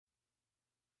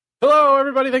Hello,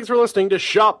 everybody. Thanks for listening to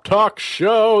Shop Talk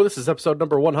Show. This is episode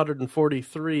number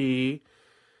 143.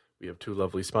 We have two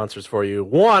lovely sponsors for you.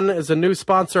 One is a new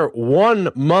sponsor,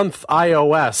 1 Month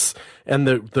iOS. And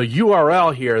the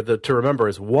URL here to remember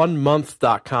is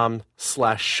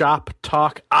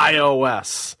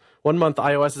onemonth.com/shoptalkios. 1 Month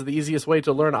iOS is the easiest way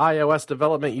to learn iOS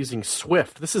development using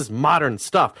Swift. This is modern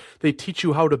stuff. They teach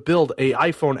you how to build an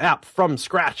iPhone app from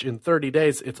scratch in 30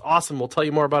 days. It's awesome. We'll tell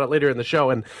you more about it later in the show.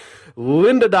 And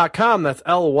lynda.com, that's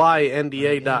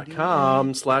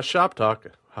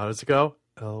lynda.com/shoptalk. How does it go?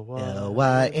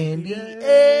 LYNDA.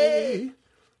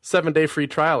 7-day free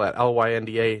trial at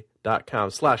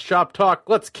lynda.com/shoptalk.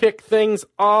 Let's kick things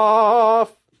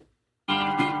off.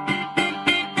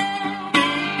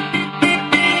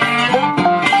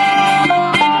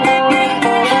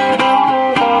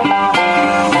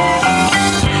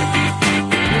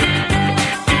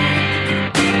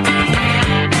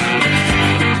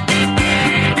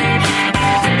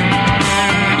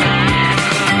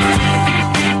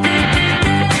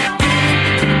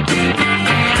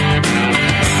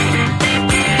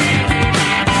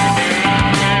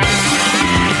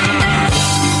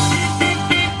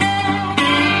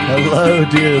 Hello,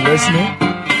 dear listener.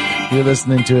 You're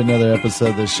listening to another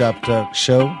episode of the Shop Talk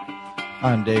Show.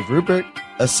 I'm Dave Rupert,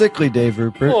 a sickly Dave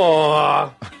Rupert.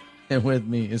 Aww. And with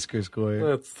me is Chris Coyer.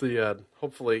 That's the,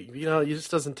 hopefully, it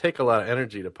just doesn't take a lot of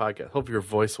energy to podcast. Hope your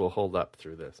voice will hold up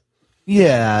through this.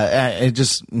 Yeah, it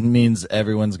just means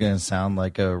everyone's going to sound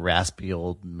like a raspy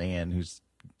old man who's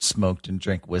smoked and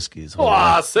drank whiskey his whole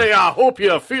life. Say, I hope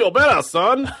you feel better,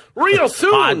 son. Real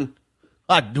soon.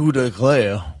 I do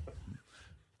declare.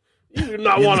 You do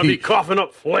not want to be coughing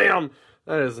up phlegm.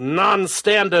 That is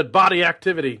non-standard body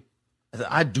activity.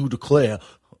 I do declare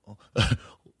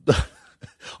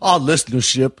our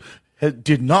listenership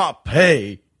did not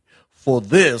pay for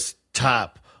this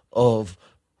type of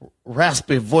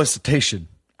raspy voicitation.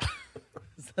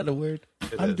 Is that a word?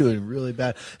 I'm doing really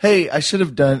bad. Hey, I should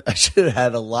have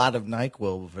had a lot of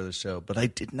NyQuil before the show, but I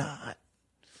did not.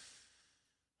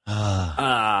 You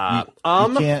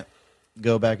can't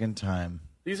go back in time.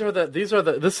 This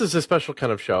is a special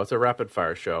kind of show. It's a rapid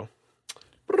fire show.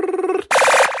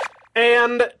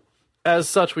 And as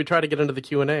such, we try to get into the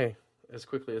Q&A as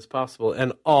quickly as possible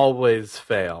and always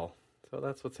fail. So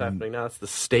that's what's happening now. It's the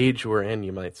stage we're in,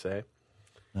 you might say.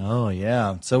 Oh,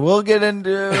 yeah. So we'll get into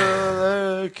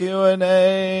the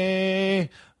Q&A.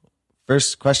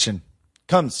 First question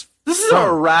comes. This is a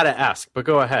errata-esque, but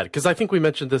go ahead. Because I think we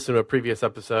mentioned this in a previous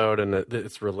episode, and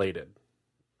it's related.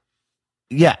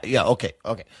 Yeah, okay.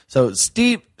 So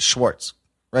Steve Schwartz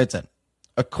writes in,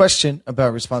 a question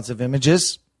about responsive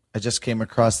images. I just came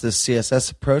across this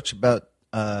CSS approach about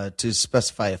to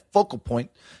specify a focal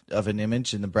point of an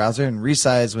image in the browser and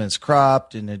resize when it's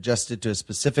cropped and adjusted to a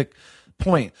specific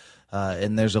point.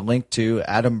 And there's a link to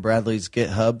Adam Bradley's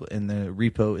GitHub, and the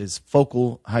repo is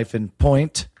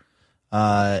focal-point.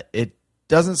 It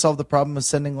doesn't solve the problem of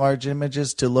sending large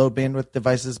images to low bandwidth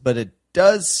devices, but it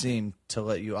does seem to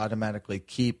let you automatically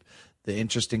keep the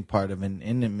interesting part of an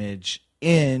image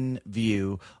in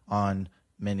view on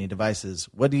many devices.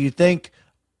 What do you think?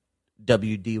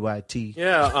 WDYT.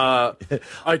 Yeah,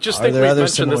 I just think we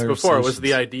mentioned this before. It was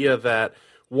the idea that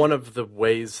one of the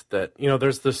ways that,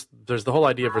 there's the whole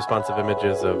idea of responsive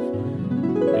images of,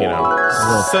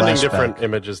 sending different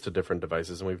images to different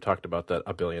devices, and we've talked about that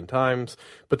a billion times.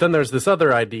 But then there's this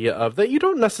other idea of that you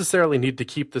don't necessarily need to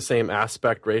keep the same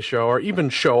aspect ratio or even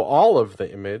show all of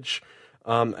the image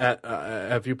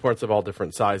at viewports of all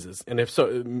different sizes. And if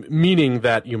so, meaning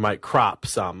that you might crop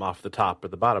some off the top or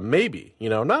the bottom. Maybe,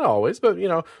 not always, but,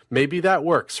 maybe that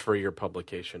works for your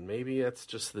publication. Maybe it's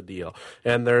just the deal.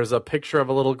 And there's a picture of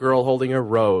a little girl holding a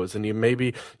rose, and you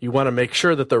want to make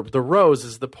sure that the rose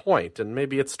is the point, and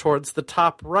maybe it's towards the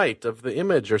top right of the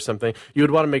image or something. You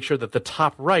would want to make sure that the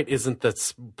top right isn't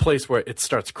the place where it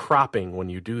starts cropping when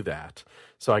you do that.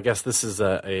 So I guess this is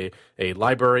a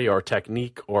library or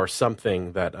technique or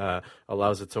something that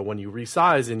allows it so when you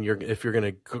resize and if you're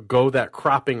going to go that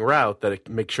cropping route, that it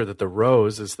makes sure that the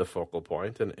rose is the focal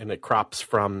point and it crops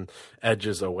from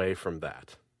edges away from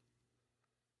that.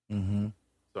 Mm-hmm.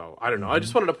 So I don't know. I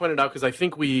just wanted to point it out because I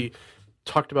think we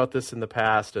talked about this in the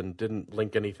past and didn't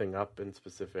link anything up in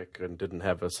specific and didn't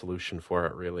have a solution for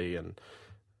it really and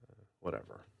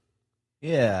whatever.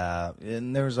 Yeah,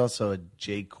 and there was also a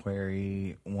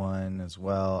jQuery one as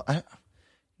well. I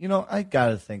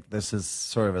gotta think this is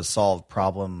sort of a solved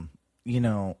problem,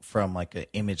 from like an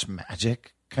image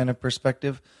magic kind of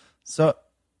perspective. So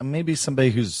maybe somebody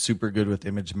who's super good with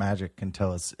image magic can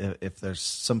tell us if there's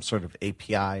some sort of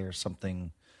API or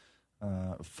something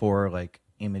for like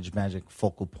image magic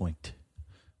focal point.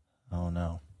 Oh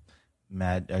no,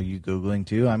 Matt, are you Googling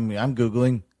too? I'm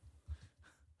Googling.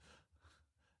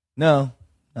 No,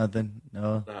 nothing.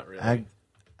 No, Not really.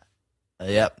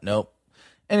 Yep, nope.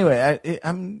 Anyway,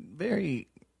 I'm very.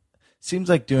 Seems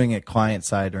like doing it client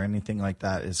side or anything like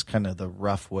that is kind of the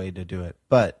rough way to do it.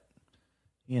 But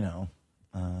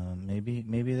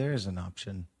maybe there is an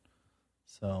option.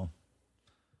 So,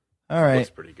 all right. Looks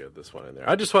pretty good, this one in there.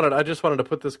 I just wanted to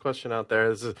put this question out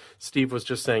there. Steve was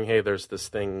just saying, hey, there's this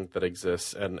thing that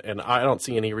exists, and I don't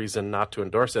see any reason not to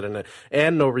endorse it,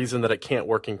 and no reason that it can't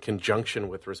work in conjunction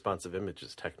with responsive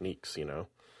images techniques.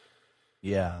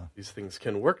 Yeah. These things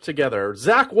can work together.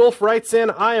 Zach Wolf writes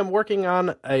in, I am working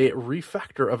on a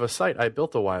refactor of a site I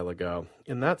built a while ago.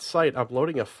 In that site, I'm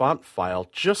loading a font file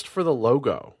just for the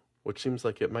logo, which seems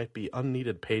like it might be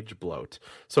unneeded page bloat.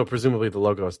 So presumably the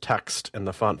logo is text, and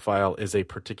the font file is a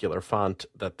particular font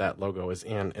that logo is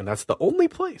in, and that's the only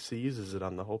place he uses it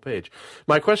on the whole page.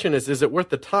 My question is it worth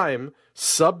the time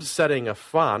subsetting a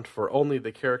font for only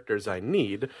the characters I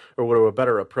need, or would a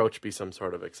better approach be some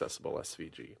sort of accessible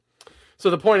SVG? So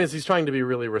the point is he's trying to be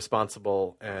really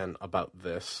responsible and about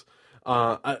this.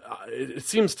 It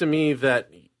seems to me that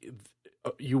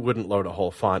you wouldn't load a whole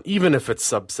font, even if it's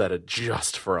subsetted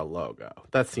just for a logo.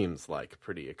 That seems like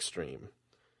pretty extreme.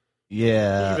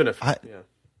 Yeah. Even if,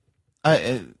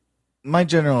 my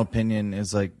general opinion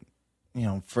is like,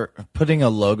 for putting a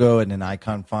logo in an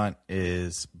icon font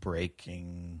is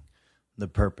breaking the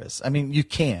purpose. I mean, you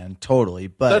can totally,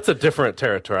 but that's a different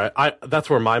territory. That's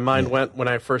where my mind went when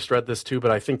I first read this too, but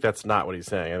I think that's not what he's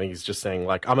saying. I think he's just saying,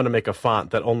 like, I'm going to make a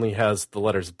font that only has the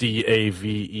letters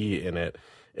D-A-V-E in it,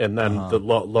 and then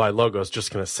my logo is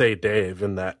just going to say Dave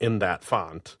in that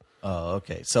font. Oh,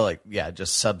 okay. So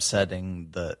just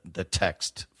subsetting the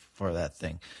text for that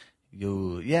thing.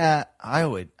 I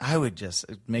would just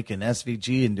make an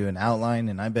SVG and do an outline,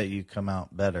 and I bet you come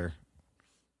out better.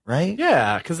 Right?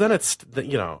 Yeah, because then it's,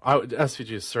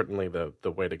 SVG is certainly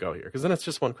the way to go here. Because then it's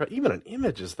just one, even an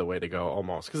image is the way to go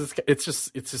almost. Because it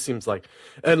just seems like,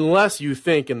 unless you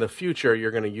think in the future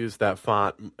you're going to use that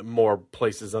font more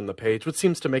places on the page, which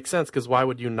seems to make sense. Because why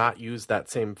would you not use that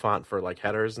same font for like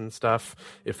headers and stuff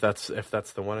if that's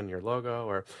the one in your logo?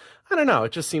 Or I don't know.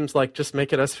 It just seems like just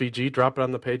make it SVG, drop it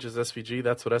on the page as SVG.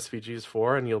 That's what SVG is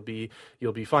for, and you'll be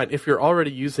fine. If you're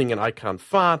already using an icon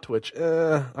font, which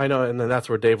I know, and then that's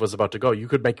where Dave was about to go. You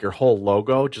could make your whole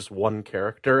logo just one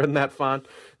character in that font.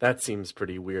 That seems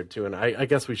pretty weird too. And I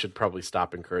guess we should probably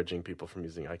stop encouraging people from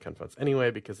using icon fonts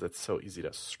anyway, because it's so easy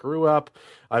to screw up.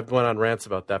 I've went on rants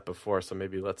about that before, so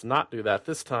maybe let's not do that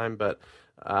this time. But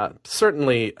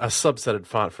certainly a subsetted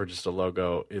font for just a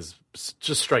logo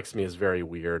just strikes me as very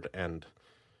weird, and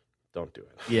don't do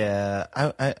it. Yeah,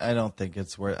 I don't think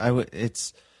it's worth. I would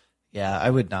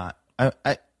not.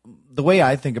 The way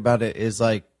I think about it is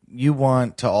like, you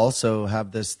want to also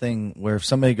have this thing where if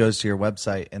somebody goes to your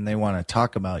website and they want to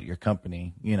talk about your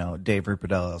company, Dave Rupert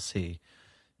LLC,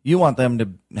 you want them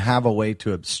to have a way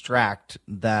to abstract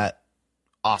that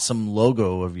awesome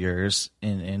logo of yours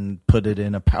and put it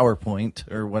in a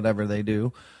PowerPoint or whatever they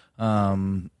do.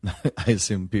 I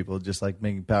assume people just like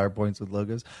making PowerPoints with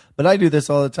logos, but I do this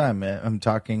all the time. I'm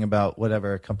talking about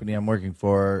whatever company I'm working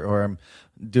for, or I'm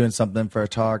doing something for a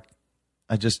talk.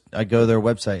 I go to their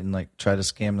website and like try to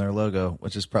scam their logo,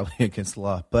 which is probably against the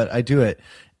law, but I do it.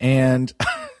 And,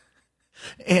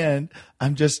 and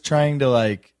I'm just trying to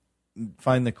like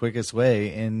find the quickest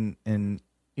way. And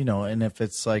if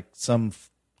it's like some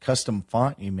custom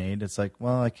font you made, it's like,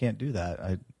 well, I can't do that.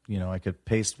 I could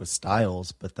paste with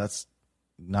styles, but that's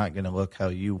not going to look how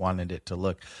you wanted it to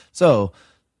look. So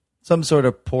some sort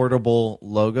of portable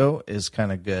logo is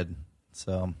kind of good.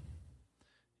 So,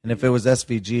 and if it was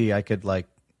SVG, I could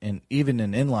even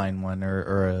an inline one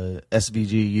or a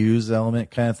SVG use element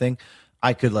kind of thing,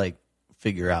 I could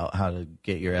figure out how to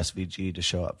get your SVG to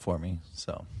show up for me.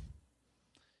 So,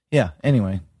 yeah,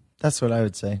 anyway, that's what I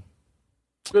would say.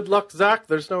 Good luck, Zach.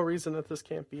 There's no reason that this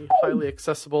can't be highly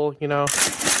accessible,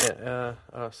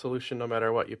 solution no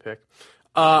matter what you pick.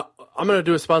 I'm going to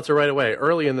do a sponsor right away.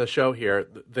 Early in the show here,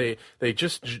 they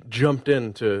just jumped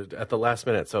in at the last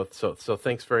minute. So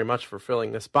thanks very much for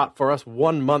filling this spot for us.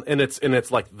 1 month, and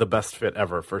it's like the best fit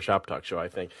ever for Shop Talk Show, I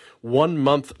think.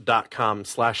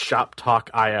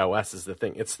 1month.com/ShopTalkIOS is the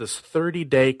thing. It's this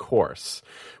 30-day course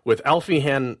with Alfie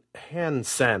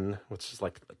Hansen, which is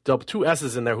like two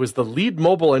S's in there, who's the lead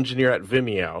mobile engineer at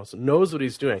Vimeo, so knows what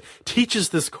he's doing, teaches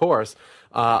this course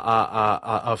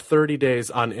of 30 days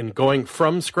in going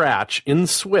from scratch in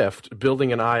Swift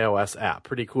building an iOS app.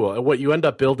 Pretty cool. And what you end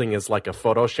up building is like a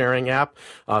photo sharing app,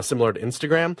 similar to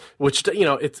Instagram, which,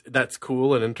 that's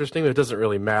cool and interesting. It doesn't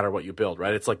really matter what you build,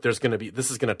 right? It's like this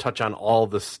is going to touch on all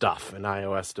the stuff in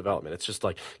iOS development. It's just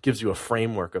like gives you a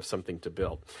framework of something to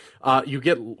build. You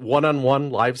get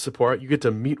one-on-one live support. You get to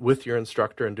meet with your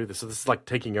instructor and do this. So this is like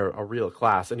taking a real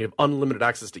class, and you have unlimited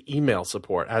access to email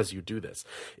support as you do this.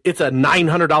 It's a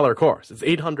 $900 course. It's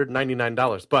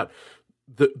 $899, but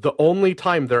the only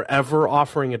time they're ever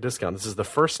offering a discount, this is the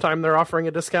first time they're offering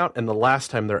a discount, and the last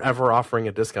time they're ever offering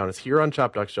a discount is here on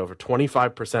Chop Talk Show for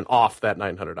 25% off that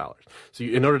 $900. So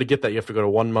in order to get that, you have to go to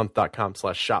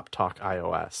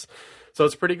onemonth.com/shoptalkios. So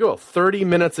it's pretty cool. 30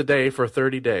 minutes a day for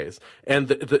 30 days, and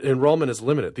the enrollment is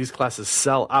limited. These classes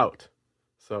sell out.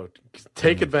 So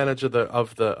take advantage of the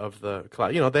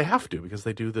class. They have to, because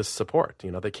they do this support.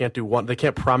 They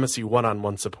can't promise you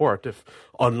one-on-one support if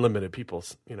unlimited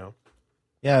people's.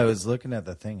 Yeah, I was looking at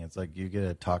the thing. It's like you get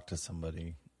to talk to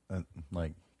somebody.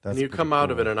 Like that's and you come out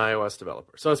of it an iOS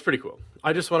developer. So it's pretty cool.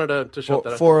 I just wanted to show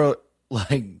that for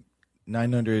like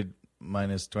 900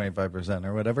 minus 25%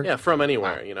 or whatever. Yeah, from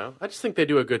anywhere. I just think they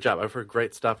do a good job. I've heard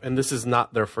great stuff, and this is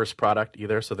not their first product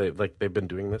either. So they've been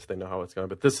doing this. They know how it's going.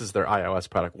 But this is their iOS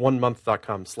product.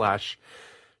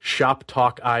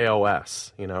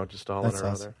 onemonth.com/shoptalkios. Just all in a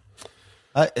row there.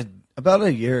 About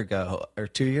a year ago or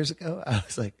 2 years ago, I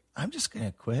was like, I'm just going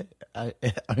to quit. I'm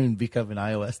going to become an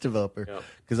iOS developer,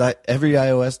 because every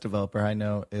iOS developer I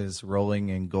know is rolling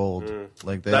in gold.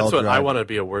 Like that's what I want to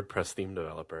be, a WordPress theme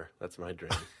developer. That's my dream.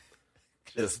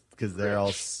 Just because they're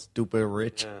all stupid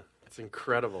rich. Yeah, it's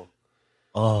incredible.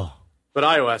 Oh, but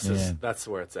iOS that's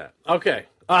where it's at. Okay.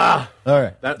 All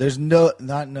right. There's not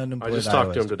unemployed. I just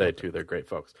talked to him today too. They're great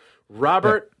folks.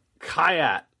 Robert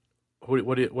Kayat.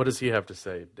 What does he have to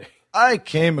say today? I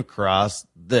came across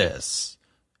this.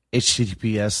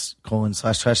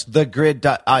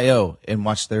 https://thegrid.io and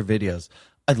watch their videos.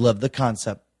 I love the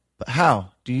concept, but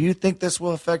how do you think this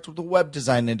will affect the web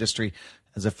design industry?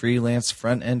 As a freelance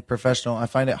front-end professional, I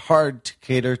find it hard to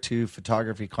cater to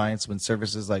photography clients when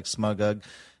services like SmugMug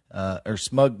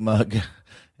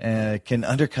can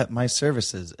undercut my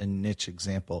services. A niche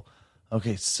example.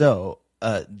 Okay, so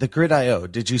the Grid.io.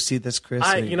 Did you see this, Chris?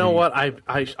 You know what?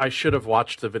 I should have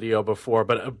watched the video before,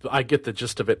 but I get the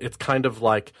gist of it. It's kind of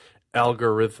like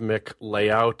algorithmic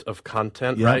layout of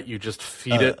content, right? You just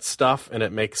feed it stuff, and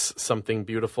it makes something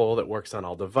beautiful that works on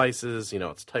all devices.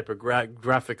 It's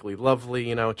typographically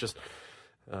lovely. This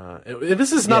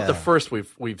is not the first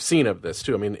we've seen of this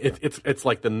too. I mean, it's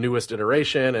like the newest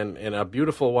iteration and a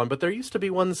beautiful one. But there used to be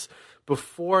ones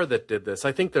before that did this.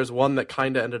 I think there's one that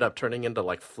kind of ended up turning into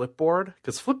like Flipboard,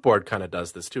 because Flipboard kind of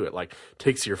does this too. It like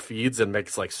takes your feeds and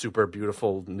makes like super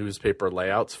beautiful newspaper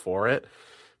layouts for it.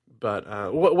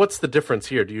 But what's the difference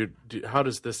here? How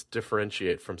does this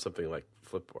differentiate from something like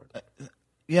Flipboard?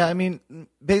 Yeah, I mean,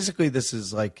 basically this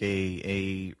is like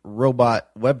a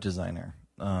robot web designer,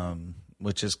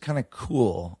 which is kind of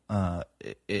cool.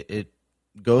 It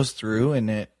goes through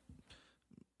and it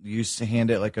used to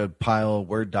hand it like a pile of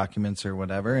Word documents or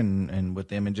whatever, and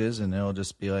with images, and it'll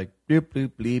just be like, bloop,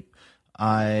 bloop, bleep,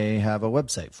 I have a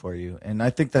website for you. And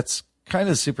I think that's kind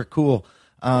of super cool.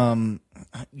 I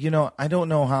don't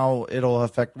know how it'll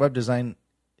affect web design.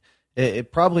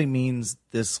 It probably means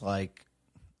this, like,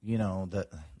 the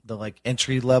like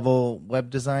entry level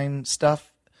web design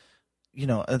stuff.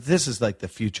 This is like the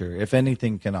future. If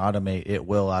anything can automate, it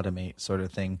will automate, sort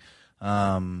of thing.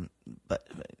 But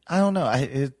I don't know.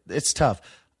 It's tough.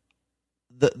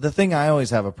 The thing I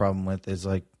always have a problem with is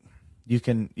like you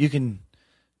can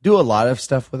do a lot of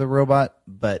stuff with a robot,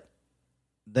 but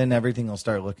then everything will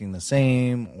start looking the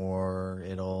same, or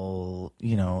it'll,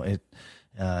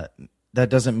 that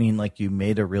doesn't mean like you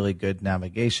made a really good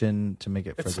navigation to make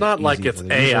it. It's not like it's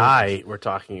AI we're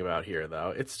talking about here,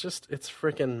 though. It's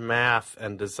freaking math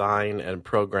and design and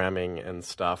programming and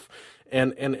stuff,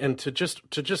 and to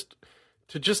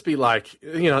just be like,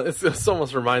 it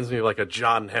almost reminds me of like a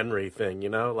John Henry thing,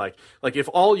 like if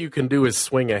all you can do is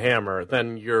swing a hammer,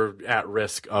 then you're at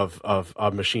risk of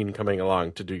a machine coming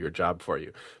along to do your job for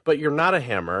you. But you're not a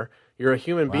hammer. You're a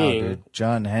human being. Dude,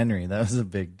 John Henry, that was a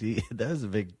big deal. That's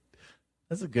a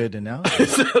good analogy.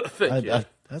 Thank you.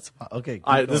 That's okay.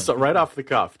 This is right off the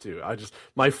cuff too.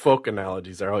 My folk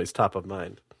analogies are always top of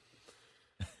mind.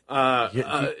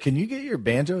 Can you get your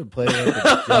banjo and play like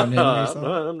a John Henry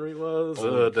song? Henry was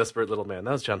a desperate little man.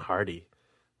 That was John Hardy.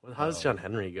 How does John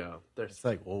Henry go? It's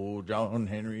like, John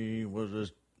Henry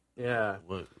was a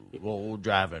old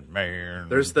driving man.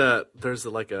 There's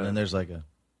like a. And then there's like a.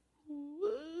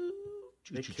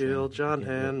 They killed John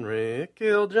Henry.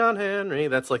 Killed John Henry.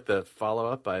 That's like the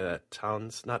follow-up by that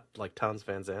Towns, not like Towns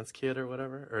Van Zant's kid or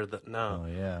whatever. Or no. Oh,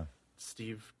 yeah.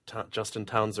 Justin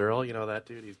Towns Earl. You know that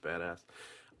dude? He's badass.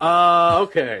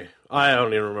 Okay. I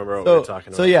don't even remember what we were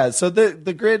talking about. So yeah, so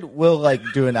the grid will like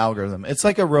do an algorithm. It's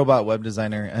like a robot web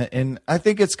designer, and I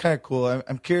think it's kind of cool.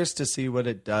 I'm curious to see what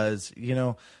it does. You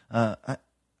know,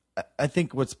 I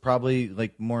think what's probably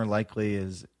like more likely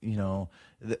is, you know,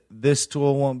 this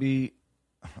tool won't be.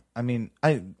 I mean,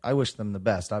 I wish them the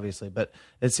best, obviously, but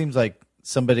it seems like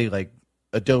somebody like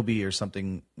Adobe or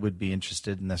something would be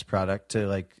interested in this product to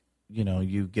like, you know,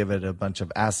 you give it a bunch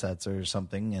of assets or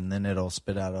something, and then it'll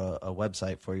spit out a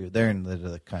website for you. They're in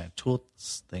the kind of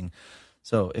tools thing.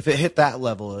 So if it hit that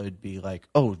level, it would be like,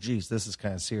 oh, geez, this is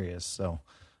kind of serious. So,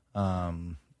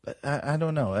 but I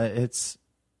don't know. It's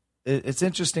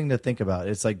interesting to think about.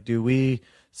 It's like, do we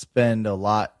spend a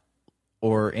lot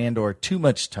or too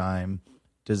much time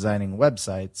designing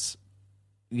websites,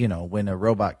 you know, when a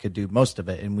robot could do most of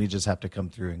it, and we just have to come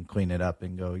through and clean it up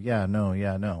and go, yeah,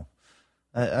 no.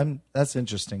 That's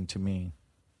interesting to me.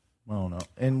 I don't know.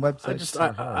 And websites,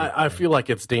 I feel like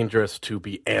it's dangerous to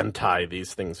be anti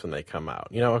these things when they come out.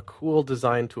 You know, a cool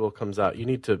design tool comes out, you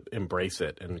need to embrace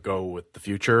it and go with the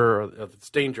future. Or it's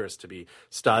dangerous to be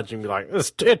stodgy and be like,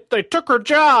 they took our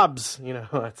jobs. You know,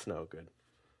 that's no good.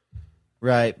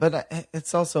 Right, but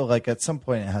it's also like at some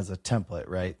point it has a template,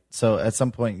 right? So at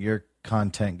some point your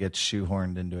content gets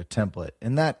shoehorned into a template,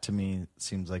 and that to me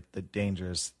seems like the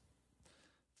dangerous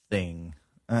thing.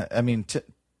 I mean,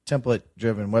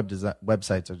 template-driven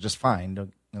websites are just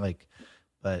fine,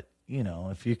 but you know,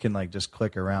 if you can like just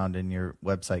click around and your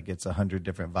website gets 100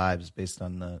 different vibes based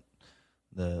on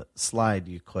the slide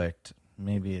you clicked,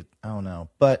 maybe I don't know.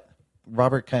 But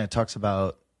Robert kind of talks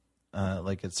about.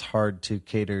 Like it's hard to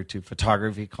cater to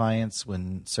photography clients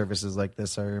when services like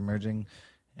this are emerging.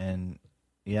 And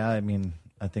yeah, I mean,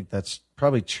 I think that's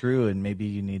probably true, and maybe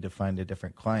you need to find a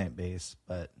different client base.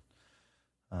 But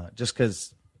just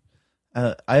because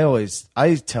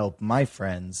I tell my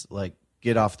friends, like,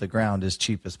 get off the ground as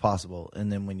cheap as possible, and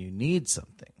then when you need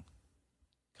something,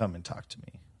 come and talk to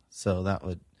me. So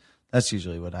that's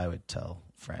usually what I would tell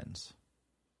friends.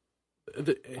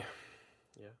 Yeah,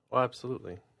 well,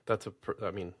 absolutely. That's a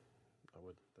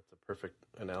perfect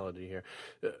analogy here.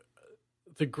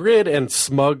 The grid and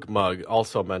smug mug,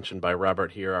 also mentioned by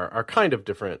Robert here, are kind of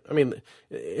different. I mean,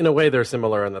 in a way, they're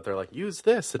similar in that they're like, use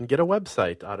this and get a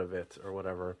website out of it or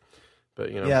whatever.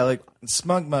 But you know, yeah, like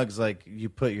smug mug's like you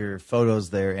put your photos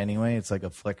there anyway. It's like a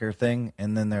Flickr thing,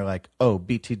 and then they're like, oh,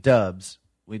 BT Dubs,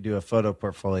 we do a photo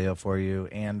portfolio for you,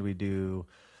 and we do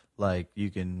like you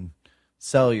can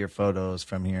sell your photos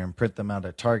from here and print them out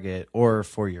at Target, or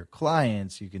for your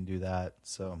clients, you can do that.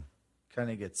 So kind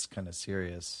of gets kind of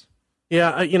serious.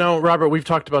 Yeah, you know, Robert, we've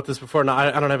talked about this before. Now,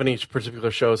 I don't have any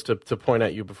particular shows to point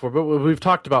at you before, but we've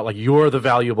talked about, like, you're the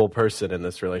valuable person in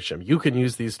this relationship. You can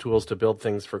use these tools to build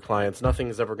things for clients. Nothing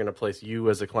is ever going to place you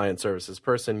as a client services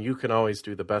person. You can always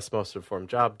do the best, most informed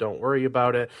job. Don't worry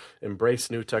about it. Embrace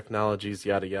new technologies,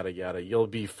 yada, yada, yada. You'll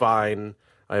be fine.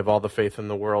 I have all the faith in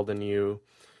the world in you.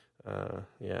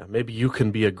 Yeah, maybe you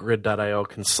can be a grid.io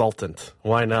consultant.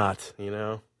 Why not? You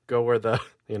know, go where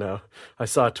I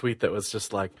saw a tweet that was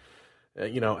just like,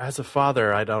 you know, as a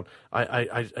father,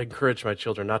 I encourage my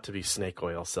children not to be snake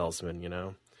oil salesmen. You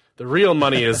know, the real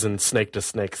money is in snake to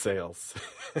snake sales.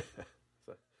 I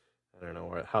don't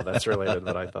know how that's related,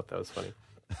 but I thought that was funny.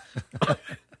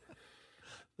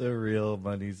 The real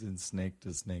money's in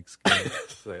snake-to-snake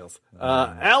sales.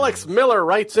 Alex Miller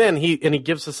writes in, he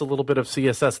gives us a little bit of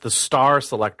CSS, the star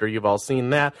selector. You've all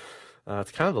seen that.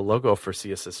 It's kind of the logo for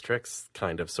CSS Tricks,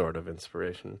 kind of, sort of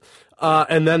inspiration.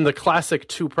 And then the classic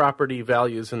two property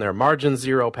values in there, margin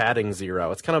 0, padding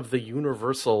 0. It's kind of the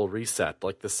universal reset,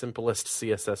 like the simplest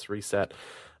CSS reset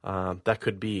that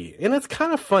could be. And it's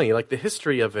kind of funny, like the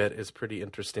history of it is pretty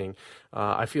interesting.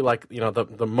 I feel like, you know,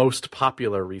 the most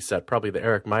popular reset, probably the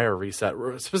Eric Meyer reset,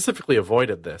 specifically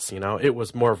avoided this. You know, it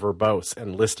was more verbose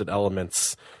and listed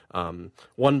elements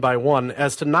one by one,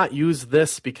 as to not use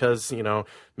this because, you know,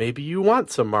 maybe you want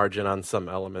some margin on some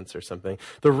elements or something.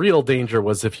 The real danger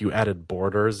was if you added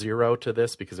border 0 to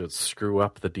this, because it would screw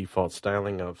up the default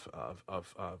styling of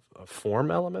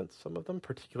form elements, some of them,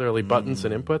 particularly buttons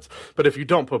and inputs. But if you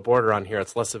don't put border on here,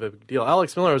 it's less of a big deal.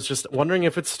 Alex Miller was just wondering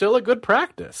if it's still a good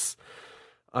practice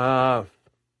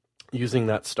using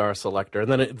that star selector. And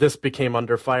then this became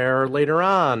under fire later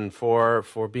on for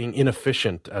being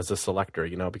inefficient as a selector,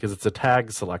 you know, because it's a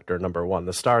tag selector, number one.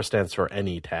 The star stands for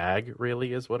any tag,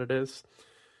 really, is what it is.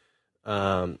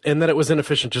 And that it was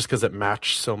inefficient just because it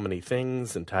matched so many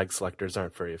things, and tag selectors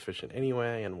aren't very efficient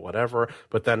anyway, and whatever.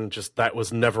 But then just that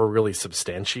was never really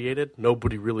substantiated.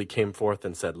 Nobody really came forth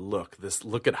and said, look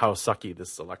at how sucky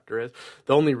this selector is.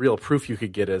 The only real proof you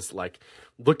could get is like,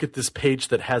 look at this page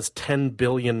that has 10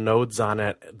 billion nodes on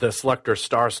it. The selector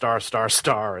star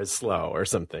is slow or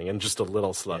something, and just a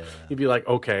little slow. Yeah. You'd be like,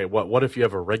 okay, what if you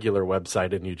have a regular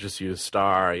website and you just use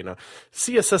star?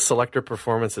 CSS selector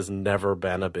performance has never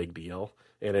been a big deal,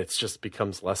 and it's just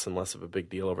becomes less and less of a big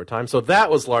deal over time. So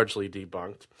that was largely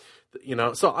debunked.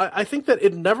 So I think that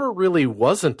it never really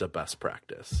wasn't a best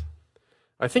practice.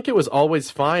 I think it was always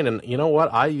fine, and you know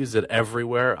what? I use it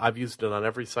everywhere. I've used it on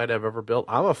every site I've ever built.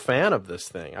 I'm a fan of this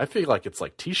thing. I feel like it's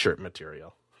like T-shirt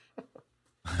material.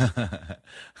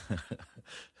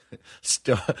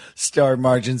 Star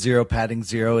margin 0, padding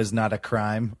 0 is not a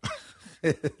crime.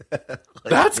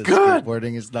 That's good.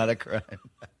 Skateboarding is not a crime.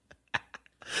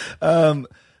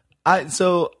 I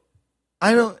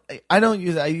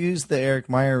use the Eric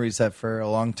Meyer reset for a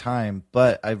long time,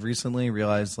 but I've recently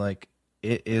realized like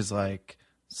it is like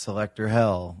selector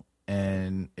hell,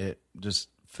 and it just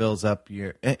fills up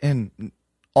your, in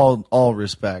all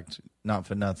respect, not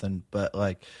for nothing, but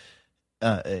like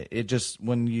it just,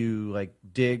 when you like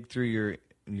dig through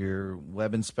your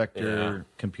web inspector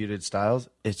computed styles,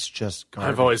 it's just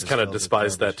garbage. I've always kind of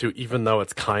despised that too, even though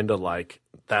it's kind of like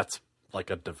that's like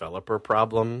a developer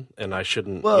problem, and I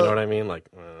shouldn't, you know what I mean? Like,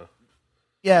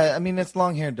 yeah, I mean, it's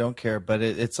long hair, don't care, but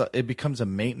it becomes a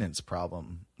maintenance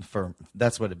problem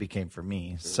that's what it became for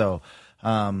me. So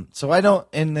I don't,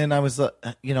 and then I was,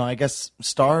 I guess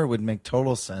star would make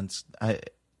total sense.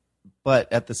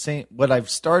 But at the same, what I've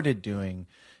started doing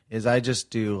is I just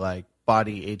do like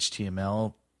body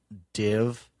HTML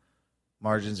div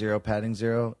margin 0, padding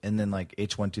 0, and then like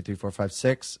H1, 2, 3, 4, 5,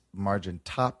 6 margin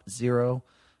top 0,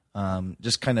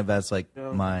 just kind of as like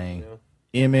my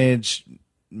image,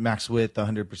 max width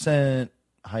 100%,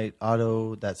 height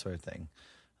auto, that sort of thing.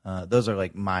 Those are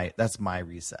like that's my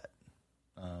reset.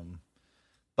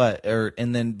 But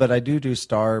I do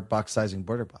star box sizing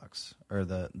border box, or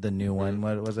the new one.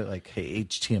 What was it, like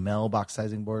HTML box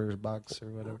sizing borders box or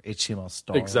whatever? HTML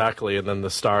star. Exactly. And then the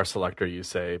star selector, you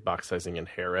say box sizing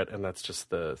inherit, and that's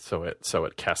just so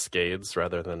it cascades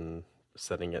rather than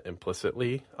setting it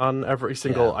implicitly on every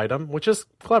single item, which is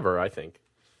clever, I think.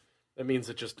 It means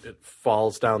it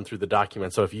falls down through the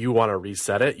document. So if you want to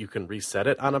reset it, you can reset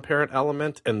it on a parent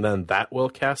element, and then that will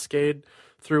cascade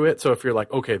through it. So if you're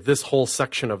like, okay, this whole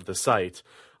section of the site,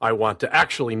 I want to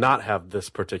actually not have this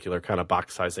particular kind of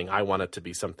box sizing. I want it to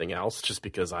be something else, just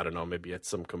because, I don't know, maybe it's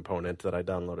some component that I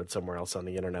downloaded somewhere else on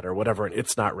the internet or whatever, and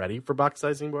it's not ready for box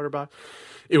sizing border box.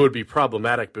 It would be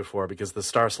problematic before, because the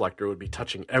star selector would be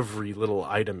touching every little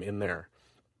item in there.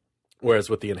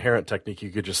 Whereas with the inherent technique, you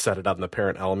could just set it on the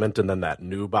parent element, and then that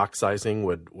new box sizing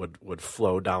would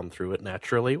flow down through it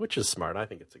naturally, which is smart. I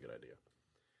think it's a good idea.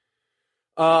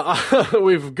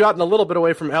 We've gotten a little bit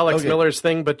away from Alex Miller's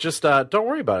thing, but just don't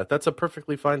worry about it. That's a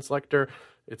perfectly fine selector.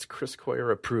 It's Chris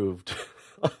Coyer approved.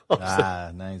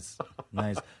 Nice.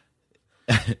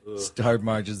 Star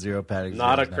margin 0, padding 0.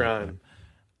 Not a crime.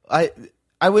 I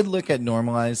would look at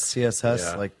normalized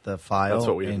CSS, like the file. That's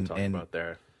what we didn't talk about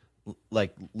there.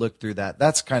 Like look through that.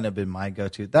 That's kind of been my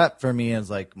go-to. That for me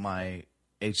is like my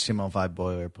HTML5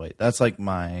 boilerplate. That's like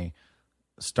my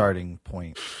starting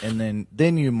point. And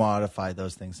then you modify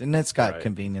those things. And it's got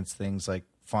convenience things like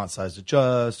font size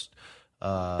adjust.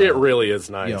 It really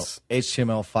is nice.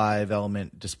 HTML5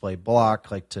 element display block,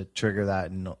 like to trigger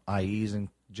that in IEs and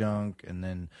junk, and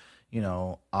then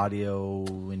audio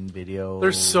and video.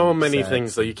 There's so many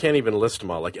things that you can't even list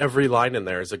them all. Like every line in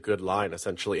there is a good line,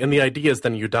 essentially. And the idea is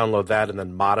then you download that and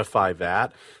then modify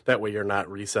that. That way you're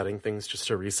not resetting things just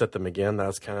to reset them again.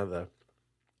 That's kind of the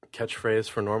catchphrase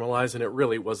for normalize, and it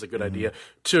really was a good idea.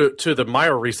 To the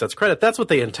Meyer Reset's credit, that's what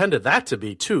they intended that to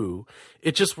be too.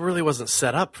 It just really wasn't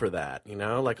set up for that,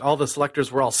 like all the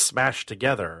selectors were all smashed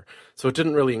together. So it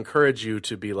didn't really encourage you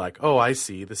to be like, oh, I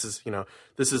see, there's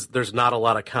not a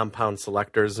lot of compound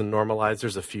selectors in normalize.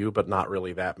 There's a few, but not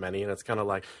really that many. And it's kind of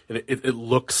like, it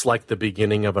looks like the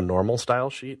beginning of a normal style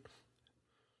sheet.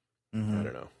 I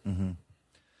don't know.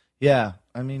 Yeah.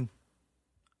 I mean,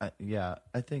 I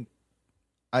think,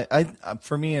 I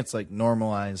for me, it's like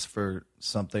normalize for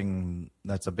something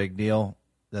that's a big deal,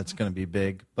 that's going to be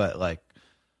big, but like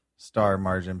star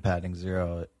margin padding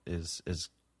 0 is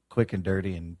quick and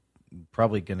dirty and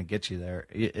probably going to get you there.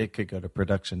 It could go to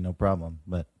production, no problem,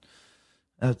 but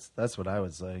that's what I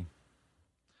would say.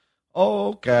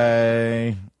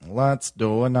 Okay, let's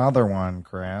do another one,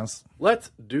 Chris.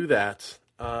 Let's do that.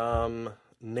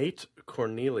 Nate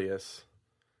Cornelius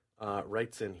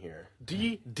writes in here,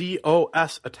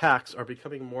 DDoS attacks are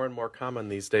becoming more and more common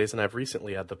these days, and I've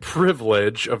recently had the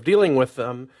privilege of dealing with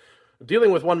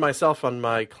one myself on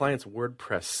my client's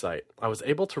WordPress site. I was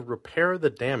able to repair the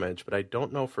damage, but I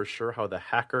don't know for sure how the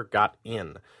hacker got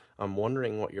in. I'm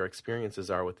wondering what your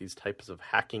experiences are with these types of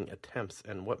hacking attempts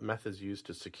and what methods used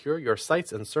to secure your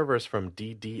sites and servers from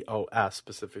DDoS,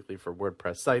 specifically for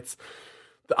WordPress sites.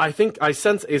 I think I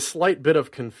sense a slight bit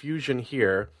of confusion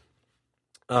here.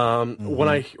 When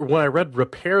I read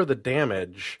repair the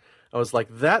damage, I was like,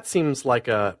 that seems like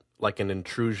an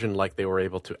intrusion, like they were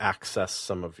able to access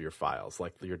some of your files,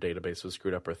 like your database was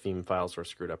screwed up or theme files were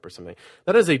screwed up or something.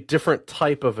 That is a different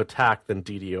type of attack than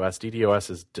DDoS.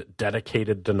 DDoS is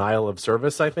dedicated denial of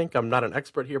service, I think. I'm not an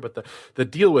expert here, but the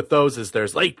deal with those is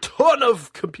there's a ton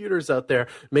of computers out there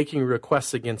making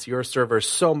requests against your server,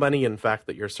 so many, in fact,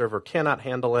 that your server cannot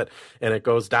handle it, and it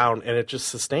goes down, and it just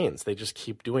sustains. They just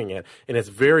keep doing it, and it's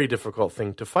a very difficult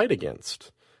thing to fight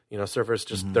against. Servers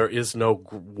just, there is no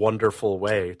wonderful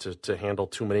way to handle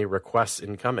too many requests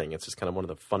incoming. It's just kind of one of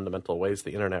the fundamental ways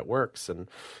the internet works. And,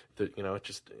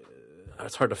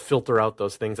 it's hard to filter out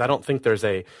those things. I don't think there's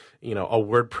a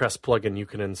WordPress plugin you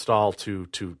can install to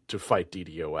fight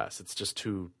DDoS. It's just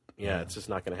it's just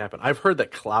not going to happen. I've heard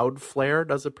that Cloudflare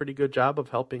does a pretty good job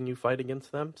of helping you fight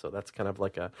against them. So that's kind of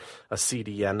like a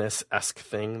CDN-esque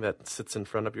thing that sits in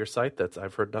front of your site that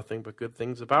I've heard nothing but good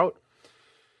things about.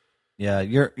 Yeah,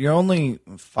 your only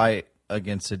fight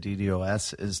against a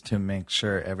DDoS is to make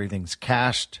sure everything's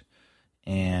cached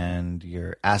and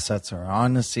your assets are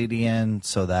on the CDN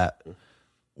so that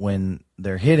when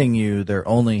they're hitting you, they're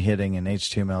only hitting an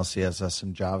HTML, CSS,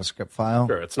 and JavaScript file.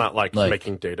 Sure, it's not like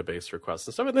making database requests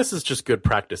and stuff. And this is just good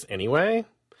practice anyway.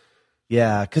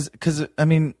 Yeah, because I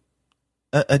mean,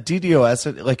 a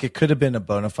DDoS, it could have been a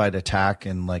bona fide attack,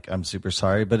 and I'm super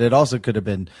sorry, but it also could have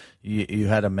been you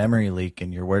had a memory leak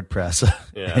in your WordPress,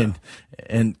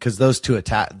 and because those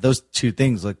two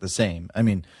things look the same. I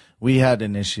mean, we had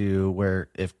an issue where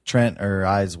if Trent or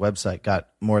I's website got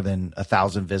more than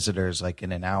 1,000 visitors,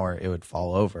 in an hour, it would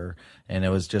fall over, and it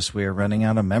was just we were running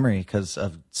out of memory because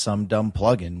of some dumb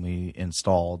plugin we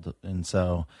installed, and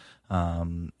so.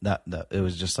 That it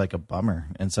was just a bummer,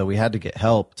 and so we had to get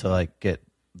help to get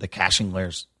the caching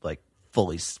layers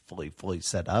fully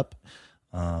set up.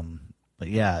 But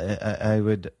yeah, I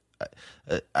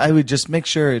would just make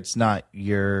sure it's not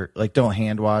your don't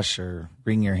hand wash or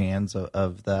wring your hands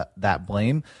of that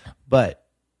blame. But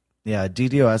yeah,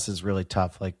 DDoS is really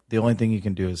tough. The only thing you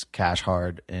can do is cache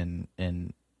hard and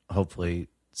hopefully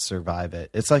survive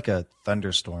it. It's like a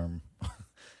thunderstorm.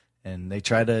 And they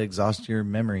try to exhaust your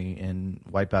memory and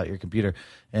wipe out your computer.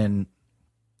 And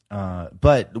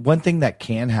but one thing that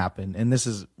can happen, and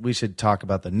we should talk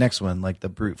about the next one, the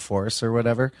brute force or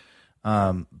whatever.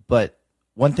 But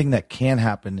one thing that can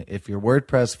happen if your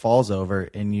WordPress falls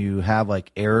over and you have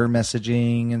error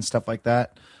messaging and stuff like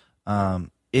that,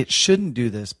 it shouldn't do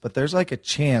this, but there's a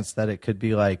chance that it could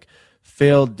be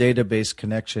failed database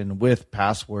connection with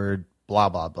password blah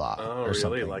blah blah. Oh, or really?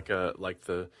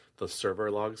 Something. The server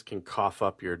logs can cough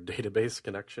up your database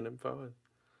connection info?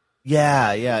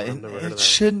 Yeah. It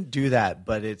shouldn't do that,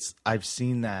 but I've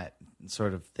seen that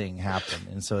sort of thing happen.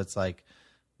 And so it's womp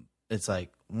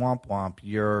womp,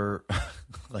 you're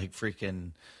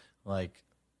freaking or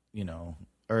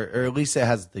at least it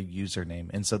has the username.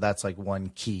 And so that's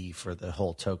one key for the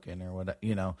whole token or whatever,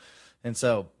 And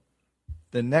so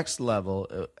the next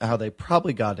level, how they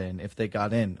probably got in, if they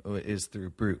got in, is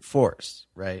through brute force,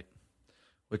 right?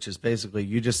 Which is basically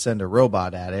you just send a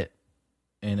robot at it,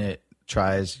 and it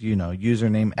tries,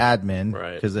 username admin,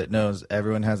 right? Because it knows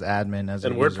everyone has admin as.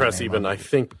 And WordPress even, I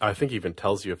think even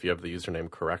tells you if you have the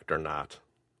username correct or not,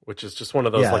 which is just one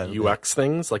of those UX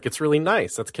things. It's really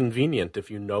nice. That's convenient if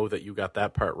you know that you got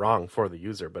that part wrong for the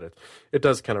user, but it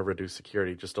does kind of reduce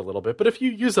security just a little bit. But if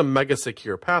you use a mega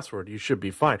secure password, you should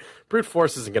be fine. Brute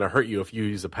force isn't going to hurt you if you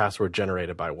use a password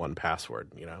generated by 1Password,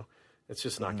 It's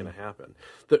just not going to happen.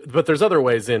 But there's other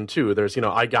ways in, too. There's,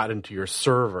 I got into your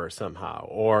server somehow,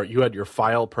 or you had your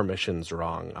file permissions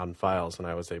wrong on files, and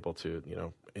I was able to,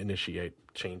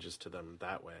 initiate changes to them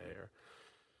that way.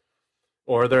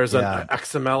 Or there's an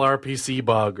XML RPC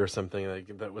bug or something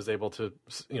that was able to,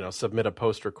 submit a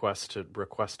post request to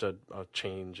request a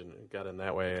change and got in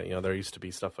that way. There used to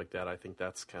be stuff like that. I think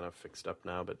that's kind of fixed up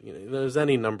now. But there's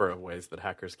any number of ways that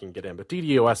hackers can get in. But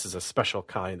DDoS is a special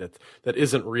kind that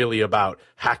isn't really about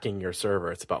hacking your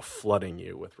server. It's about flooding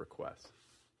you with requests.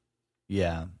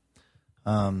 Yeah.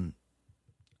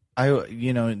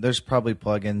 There's probably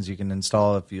plugins you can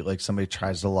install if you somebody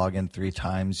tries to log in 3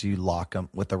 times, you lock them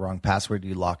with the wrong password,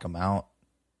 you lock them out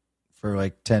for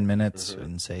like 10 minutes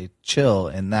and say chill,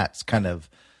 and that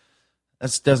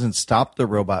doesn't stop the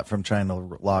robot from trying to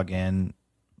log in,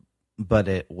 but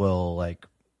it will like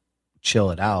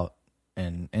chill it out.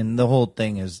 And the whole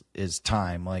thing is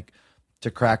time, like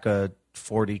to crack a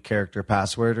 40 character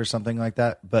password or something like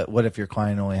that. But what if your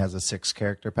client only has a 6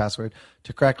 character password?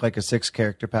 To crack like a 6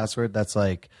 character password, that's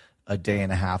like a day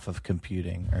and a half of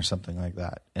computing or something like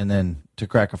that. And then to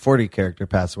crack a 40 character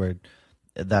password,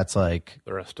 that's like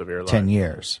the rest of your 10 life.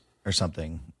 years or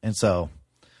something. And so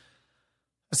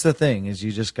that's the thing, is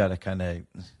you just got to kind of,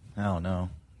 I don't know,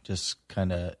 just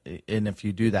kind of, and if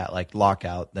you do that like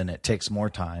lockout, then it takes more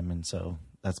time. And so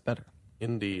that's better.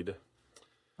 Indeed.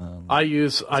 I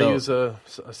use a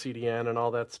CDN and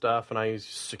all that stuff, and I use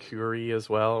Securi as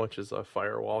well, which is a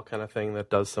firewall kind of thing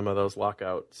that does some of those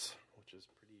lockouts, which is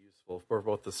pretty useful for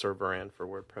both the server and for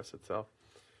WordPress itself.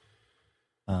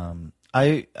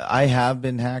 I have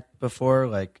been hacked before,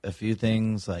 like a few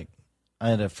things. Like I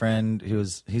had a friend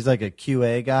he's like a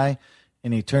QA guy,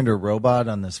 and he turned a robot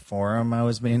on this forum I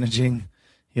was managing.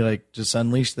 He like just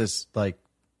unleashed this like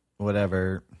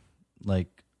whatever,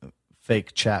 like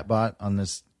fake chatbot on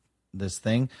this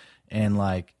thing, and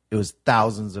like it was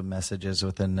thousands of messages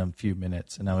within a few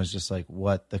minutes, and I was just like,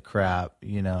 what the crap,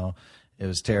 it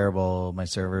was terrible. My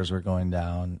servers were going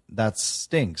down. That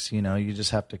stinks. You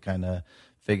just have to kind of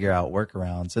figure out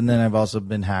workarounds. And then I've also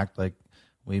been hacked. Like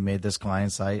we made this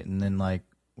client site, and then like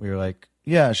we were like,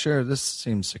 yeah, sure, this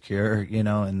seems secure,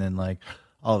 and then like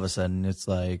all of a sudden it's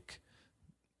like,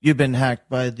 you've been hacked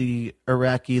by the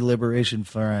Iraqi Liberation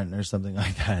Front or something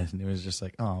like that. And it was just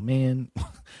like, oh man,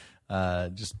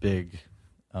 just big,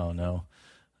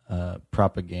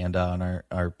 propaganda on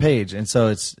our page. And so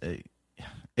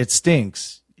it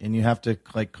stinks, and you have to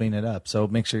like clean it up. So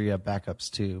make sure you have backups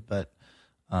too. But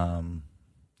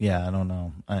yeah, I don't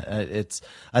know.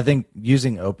 I think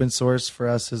using open source for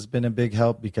us has been a big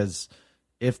help, because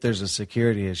if there's a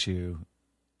security issue,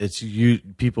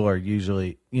 people are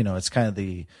usually, it's kind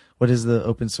of what is the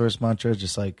open source mantra?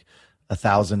 Just like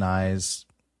 1,000 eyes.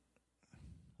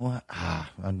 What?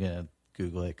 I'm gonna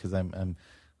Google it because I'm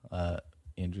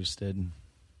interested.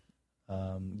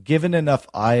 Given enough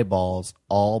eyeballs,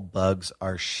 all bugs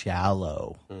are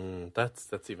shallow.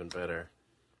 That's even better.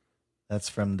 That's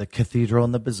from The Cathedral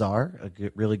and the Bazaar,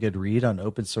 really good read on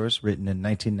open source, written in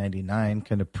 1999,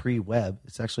 kind of pre-web.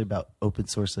 It's actually about open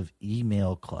source of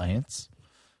email clients,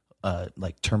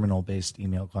 like terminal-based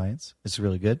email clients. It's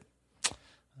really good.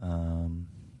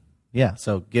 Yeah,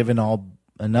 so given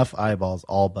enough eyeballs,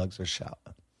 all bugs are shallow.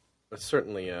 It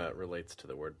certainly relates to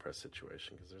the WordPress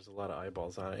situation, because there's a lot of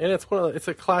eyeballs on it, and it's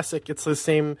a classic. It's the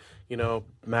same,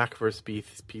 Mac versus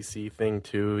PC thing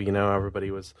too. Everybody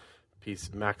was.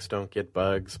 Macs don't get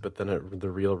bugs, but then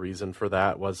the real reason for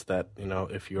that was that,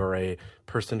 if you're a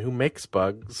person who makes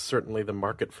bugs, certainly the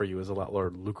market for you is a lot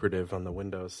more lucrative on the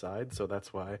Windows side. So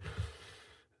that's why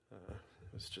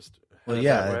it's just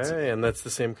that way. And that's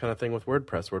the same kind of thing with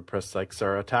WordPress. WordPress sites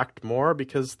are attacked more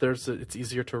because it's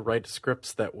easier to write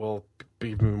scripts that will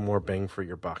be more bang for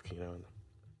your buck,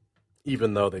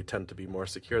 even though they tend to be more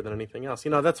secure than anything else.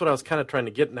 That's what I was kind of trying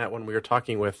to get at when we were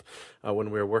talking with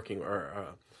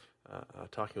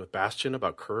talking with Bastian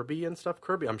about Kirby and stuff.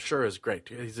 Kirby, I'm sure, is great.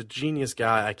 He's a genius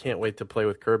guy. I can't wait to play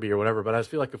with Kirby or whatever. But I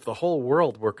feel like if the whole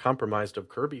world were compromised of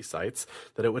Kirby sites,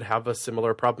 that it would have a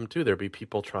similar problem too. There'd be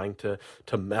people trying to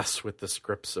mess with the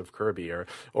scripts of Kirby,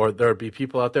 or there'd be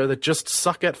people out there that just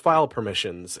suck at file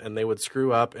permissions, and they would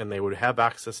screw up, and they would have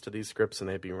access to these scripts, and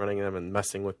they'd be running them and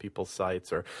messing with people's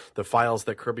sites, or the files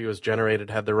that Kirby was generated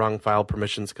had the wrong file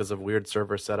permissions because of weird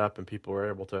server setup, and people were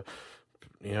able to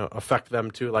affect them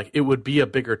too. Like, it would be a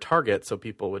bigger target, so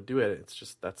people would do it. It's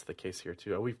just, that's the case here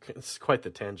too. It's quite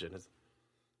the tangent.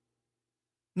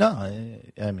 No,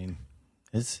 I mean,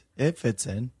 it fits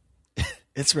in.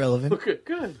 It's relevant. Okay,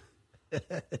 good.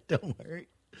 Don't worry.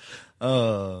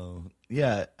 Oh,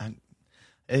 yeah.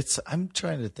 I'm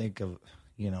trying to think of,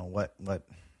 what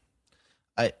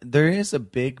there is a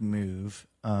big move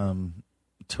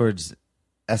towards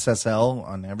SSL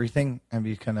on everything. Have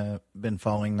you kind of been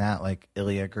following that, like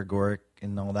Ilya Grigoric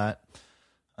and all that?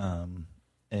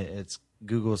 It's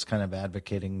Google's kind of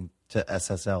advocating to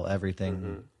SSL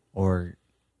everything or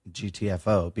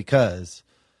GTFO, because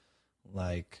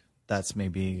like that's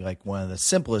maybe like one of the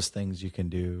simplest things you can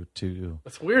do to.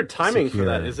 It's weird timing for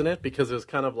that, isn't it? Because it was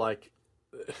kind of like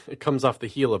it comes off the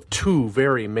heel of two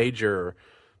very major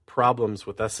problems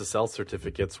with SSL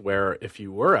certificates, where if you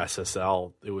were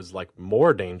SSL, it was like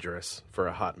more dangerous for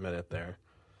a hot minute there.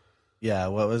 Yeah,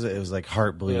 what was it? It was like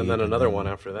Heartbleed. Yeah, and then another one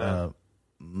after that.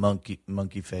 Monkey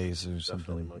face or something.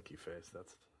 Definitely monkey face.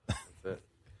 That's it.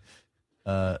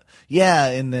 Yeah,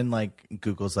 and then like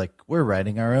Google's like, we're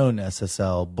writing our own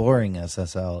SSL, boring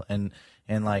SSL, and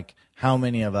like how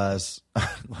many of us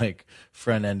like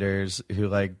front enders who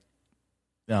like,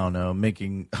 I don't know,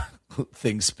 making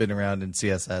things spin around in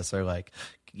CSS are like,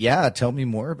 yeah, tell me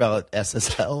more about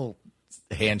SSL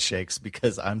handshakes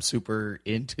because I'm super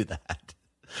into that.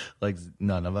 Like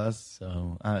none of us.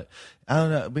 So I don't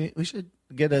know. We should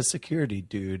get a security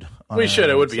dude. We should.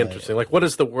 It would be interesting. Like, what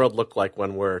does the world look like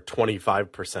when we're 25%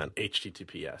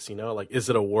 HTTPS? You know, like, is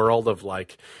it a world of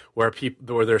like where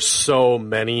there's so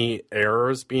many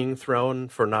errors being thrown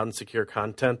for non-secure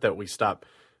content that we stop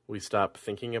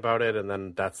thinking about it, and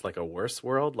then that's like a worse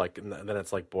world. Like, and then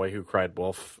it's like Boy Who Cried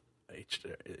Wolf,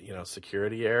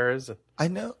 security errors. I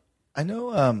know.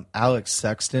 Alex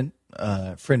Sexton,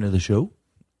 friend of the show.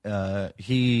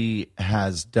 He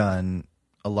has done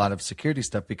a lot of security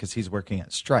stuff because he's working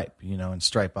at Stripe, and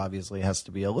Stripe obviously has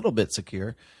to be a little bit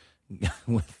secure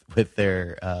with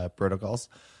their protocols.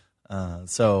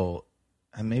 So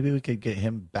maybe we could get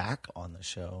him back on the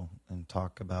show and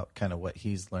talk about kind of what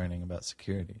he's learning about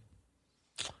security.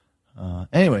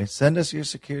 Anyway, send us your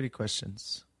security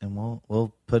questions and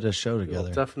we'll put a show together.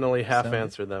 We'll definitely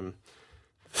answer them.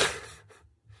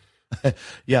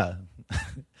 Yeah.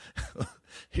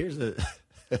 Here's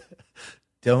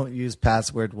don't use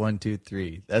password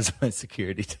 123. That's my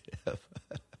security tip.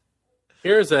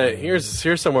 Here's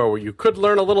somewhere where you could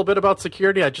learn a little bit about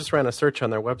security. I just ran a search on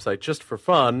their website just for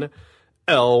fun.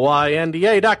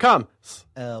 lynda.com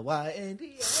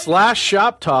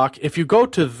 /shop talk. If you go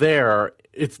to there,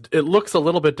 it looks a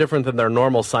little bit different than their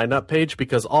normal sign up page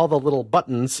because all the little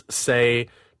buttons say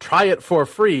try it for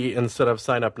free instead of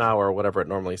sign up now or whatever it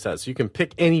normally says. So you can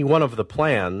pick any one of the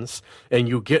plans and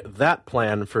you get that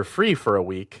plan for free for a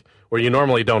week where you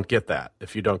normally don't get that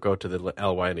if you don't go to the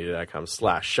lynda.com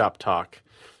 /shop talk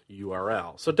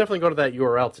URL. So definitely go to that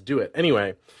URL to do it.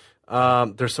 Anyway,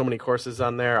 there's so many courses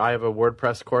on there. I have a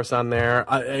WordPress course on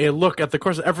there. I look at the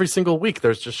courses every single week.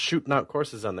 There's just shooting out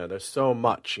courses on there. There's so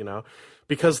much,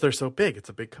 because they're so big. It's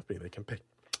a big company. They can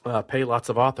pay lots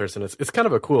of authors, and it's kind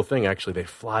of a cool thing, actually. They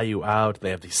fly you out. They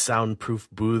have these soundproof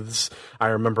booths. I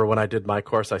remember when I did my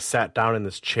course, I sat down in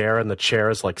this chair, and the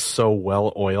chair is like so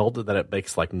well oiled that it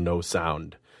makes like no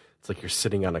sound. It's like you're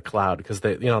sitting on a cloud because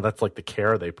that's like the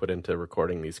care they put into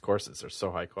recording these courses. They're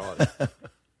so high quality.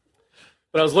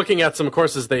 But I was looking at some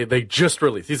courses they just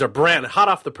released. These are brand hot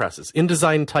off the presses.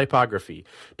 InDesign Typography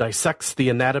dissects the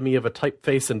anatomy of a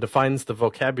typeface and defines the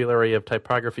vocabulary of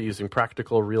typography using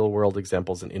practical real-world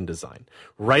examples in InDesign.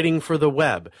 Writing for the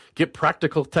web. Get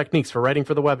practical techniques for writing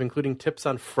for the web, including tips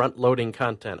on front-loading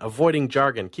content, avoiding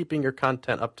jargon, keeping your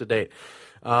content up to date.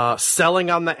 Selling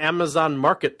on the Amazon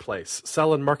marketplace.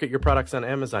 Sell and market your products on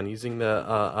Amazon using the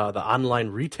online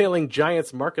retailing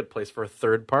giants marketplace for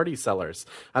third-party sellers.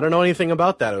 I don't know anything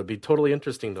about that. It would be totally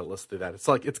interesting to list through that.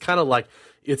 It's kind of like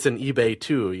it's an eBay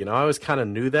too. I always kind of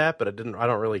knew that, but I don't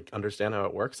really understand how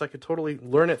it works. I could totally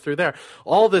learn it through there.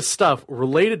 All this stuff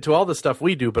related to all the stuff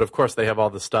we do, but of course they have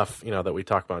all the stuff that we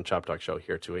talk about on Chop Talk Show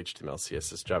here too: HTML,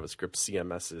 CSS, JavaScript,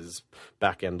 CMSs,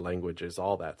 backend languages,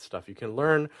 all that stuff you can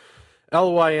learn.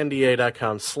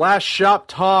 lynda.com /shop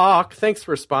talk. Thanks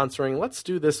for sponsoring. Let's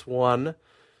do this one.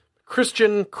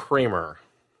 Christian Kramer.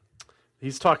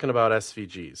 He's talking about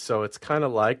SVGs. So it's kind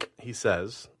of like, he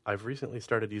says, I've recently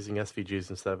started using SVGs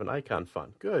instead of an icon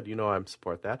font. Good, I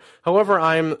support that. However,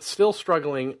 I'm still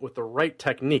struggling with the right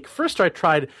technique. First, I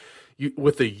tried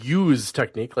with the use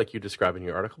technique like you describe in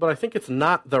your article, but I think it's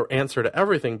not the answer to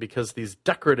everything because these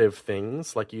decorative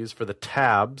things like you use for the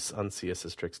tabs on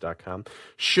CSStricks.com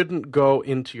shouldn't go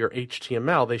into your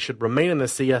HTML. They should remain in the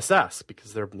CSS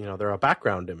because they're a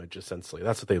background image essentially.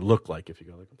 That's what they look like if you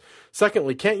go like them.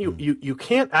 Secondly, you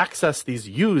can't access these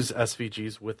use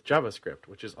SVGs with JavaScript,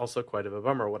 which is also quite of a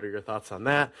bummer. What are your thoughts on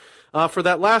that? For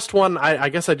that last one, I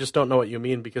guess I just don't know what you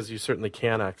mean because you certainly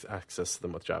can access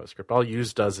them with JavaScript. All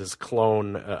use does is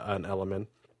clone an element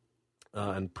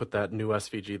and put that new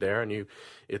SVG there, and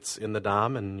it's in the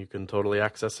DOM, and you can totally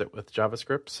access it with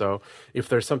JavaScript. So if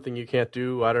there's something you can't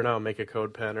do, I don't know, make a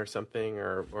code pen or something,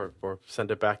 or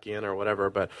send it back in or whatever.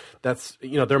 But that's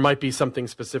there might be something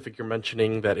specific you're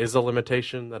mentioning that is a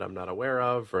limitation that I'm not aware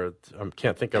of or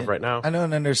can't think of right now. I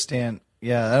don't understand.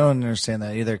 Yeah, I don't understand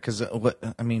that either. Because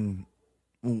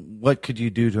what could you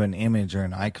do to an image or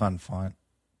an icon font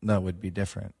that would be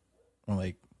different?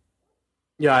 Like,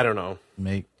 yeah, I don't know.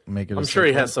 Make make it. I'm sure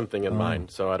he has something in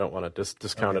mind, so I don't want to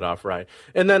discount it off, right?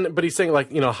 And then, but he's saying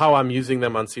like, how I'm using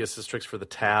them on CSS tricks for the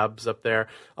tabs up there.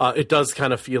 It does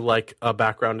kind of feel like a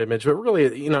background image, but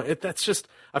really, that's just.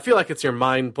 I feel like it's your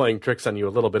mind playing tricks on you a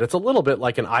little bit. It's a little bit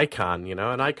like an icon,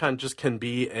 An icon just can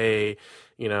be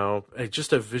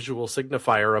just a visual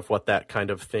signifier of what that kind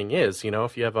of thing is.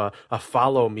 If you have a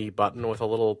follow me button with a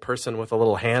little person with a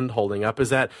little hand holding up,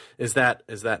 is that bad? Isn't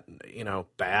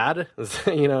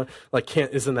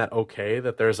that okay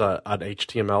that there's an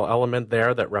HTML element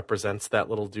there that represents that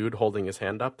little dude holding his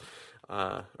hand up?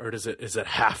 Or does it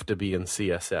have to be in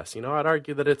CSS? I'd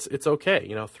argue that it's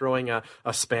okay. Throwing a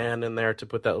span in there to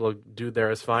put that little dude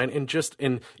there is fine. And just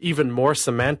in even more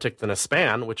semantic than a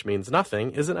span, which means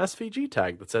nothing, is an SVG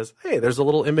tag that says, hey, there's a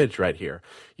little image right here.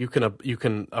 You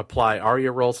can apply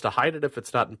ARIA roles to hide it if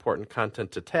it's not important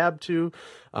content to tab to.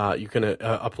 You can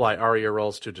apply ARIA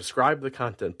roles to describe the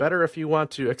content better if you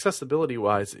want to.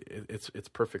 Accessibility-wise, it's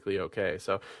perfectly okay.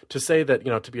 So to say that,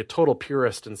 to be a total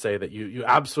purist and say that you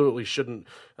absolutely shouldn't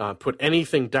put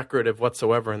anything decorative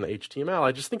whatsoever in the HTML,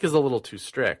 I just think is a little too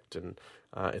strict. And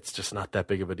it's just not that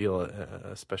big of a deal,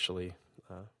 especially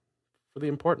for the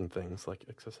important things like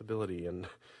accessibility and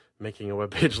making a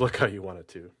web page look how you want it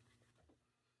to.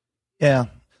 Yeah.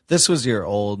 This was your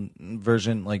old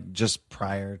version, like just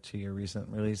prior to your recent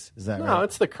release. Is that right? No,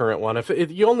 it's the current one. If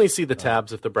you only see the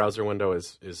tabs if the browser window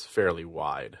is fairly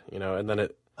wide, and then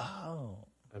it. Oh.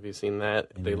 Have you seen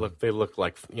that? They look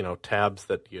like tabs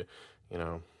that I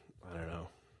don't know.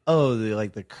 Oh,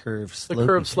 like the curved slope. The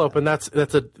curved slope, and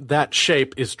that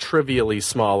shape is trivially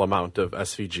small amount of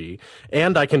SVG,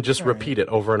 and I can just repeat it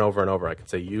over and over and over. I can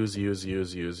say use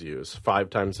 5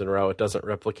 times in a row. It doesn't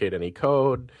replicate any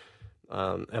code.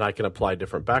 And I can apply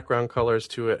different background colors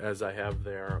to it as I have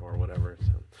there or whatever.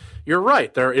 So, you're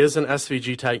right. There is an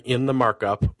SVG tag in the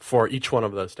markup for each one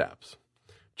of those tabs.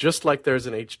 Just like there's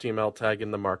an HTML tag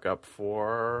in the markup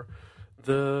for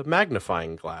the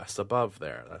magnifying glass above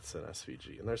there. That's an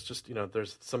SVG. And there's just,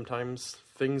 there's sometimes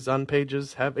things on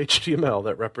pages have HTML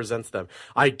that represents them.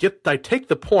 I take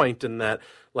the point in that,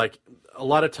 like, a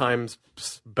lot of times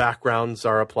backgrounds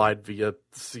are applied via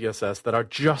CSS that are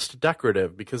just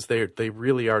decorative because they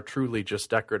really are truly just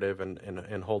decorative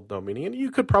and hold no meaning. And you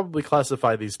could probably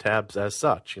classify these tabs as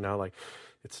such,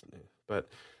 but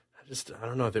I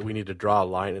don't know that we need to draw a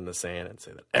line in the sand and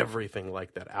say that everything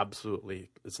like that absolutely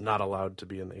is not allowed to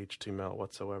be in the HTML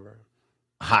whatsoever.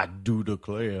 I do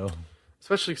declare.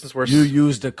 Especially since you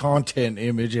use the content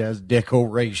image as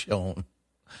decoration.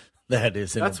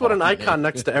 That's what an icon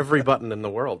next to every button in the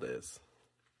world is.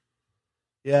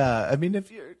 Yeah, I mean, if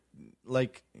you're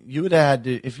like, you would add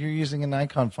if you're using an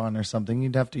icon font or something,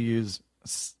 you'd have to use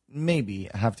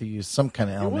some kind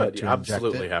of element. You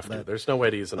absolutely have to. There's no way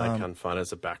to use an icon font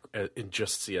as in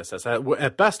just CSS.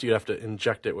 At best, you'd have to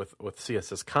inject it with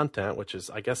CSS content, which is,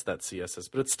 I guess, that's CSS,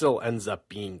 but it still ends up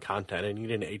being content, and you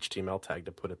need an HTML tag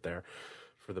to put it there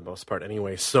for the most part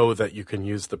anyway, so that you can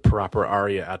use the proper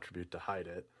ARIA attribute to hide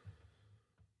it.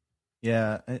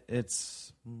 Yeah,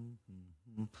 it's.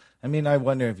 I mean, I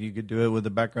wonder if you could do it with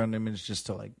a background image just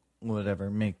to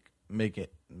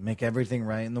make everything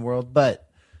right in the world, but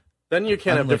then you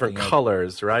can't have different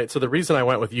colors, right? So the reason I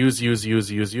went with use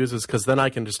is because then I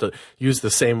can just use the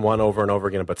same one over and over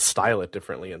again, but style it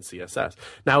differently in CSS.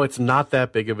 Now, it's not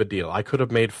that big of a deal. I could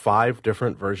have made 5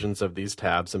 different versions of these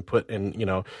tabs and put in,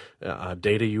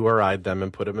 data URI'd them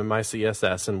and put them in my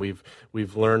CSS. And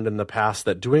we've learned in the past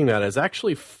that doing that is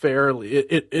actually fairly,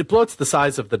 it bloats the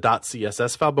size of the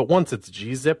 .css file, but once it's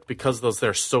gzipped, because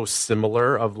they're so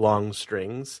similar of long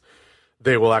strings,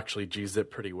 they will actually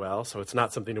gzip pretty well, so it's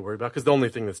not something to worry about because the only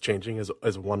thing that's changing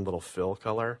is one little fill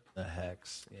color. The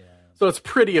hex, yeah. So it's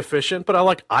pretty efficient,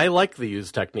 but I like the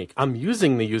use technique. I'm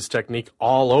using the use technique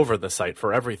all over the site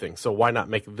for everything, so why not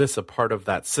make this a part of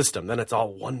that system? Then it's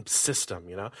all one system,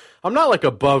 I'm not like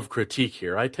above critique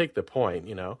here. I take the point,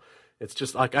 It's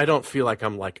just like I don't feel like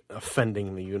I'm like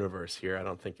offending the universe here. I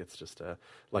don't think it's just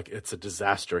it's a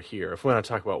disaster here. If we want to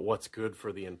talk about what's good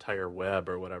for the entire web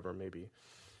or whatever, maybe.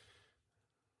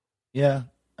 Yeah,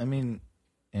 I mean,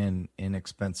 an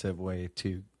inexpensive way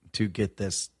to get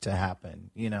this to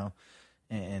happen,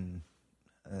 and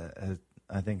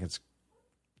I think it's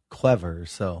clever.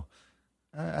 So,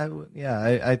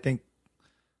 I think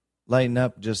lighten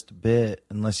up just a bit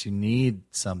unless you need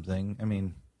something. I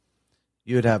mean,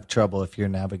 you would have trouble if your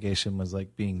navigation was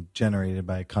like being generated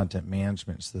by a content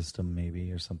management system, maybe,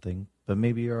 or something. But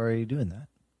maybe you're already doing that.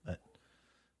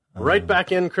 Right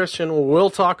back in, Christian. We'll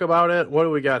talk about it. What do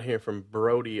we got here from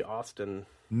Brody Austin?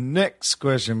 Next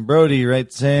question. Brody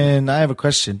writes in, I have a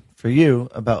question for you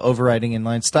about overriding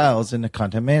inline styles in a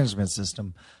content management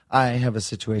system. I have a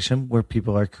situation where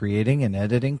people are creating and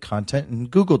editing content in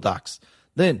Google Docs,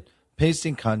 then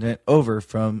pasting content over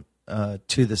from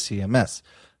to the CMS.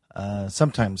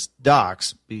 Sometimes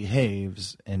Docs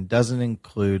behaves and doesn't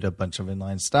include a bunch of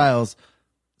inline styles.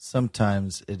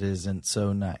 Sometimes it isn't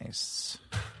so nice.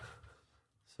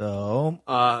 So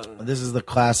this is the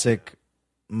classic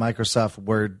Microsoft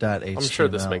Word.html. I'm sure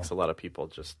this makes a lot of people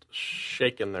just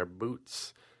shaking their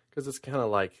boots because it's kind of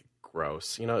like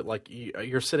gross. You know, like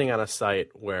you're sitting on a site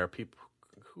where people,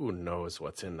 who knows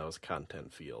what's in those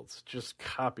content fields, just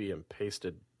copy and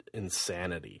pasted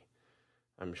insanity,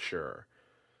 I'm sure.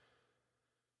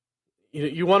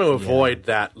 You want to avoid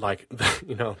that, like,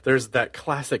 there's that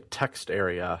classic text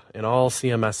area in all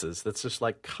CMSs that's just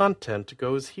like content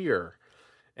goes here.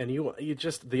 And you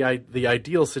just the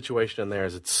ideal situation in there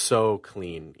is it's so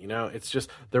clean, it's just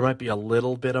there might be a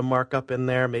little bit of markup in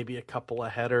there, maybe a couple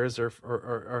of headers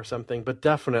or something, but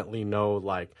definitely no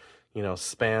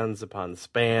spans upon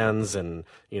spans and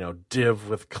div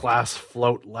with class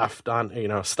float left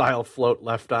on style float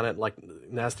left on it, like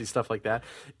nasty stuff like that.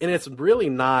 And it's really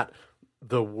not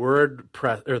the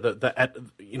WordPress or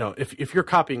if you're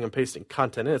copying and pasting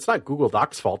content in, it's not Google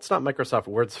Docs' fault, it's not Microsoft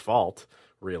Word's fault,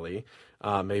 really.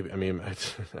 I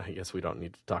guess we don't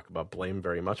need to talk about blame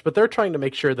very much, but they're trying to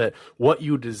make sure that what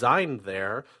you designed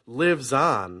there lives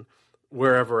on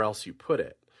wherever else you put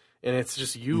it. And it's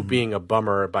just you being a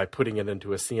bummer by putting it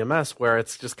into a CMS where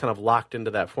it's just kind of locked into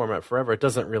that format forever. It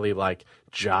doesn't really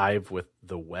jive with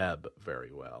the web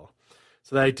very well.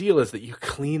 So the ideal is that you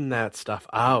clean that stuff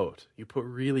out. You put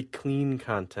really clean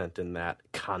content in that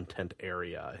content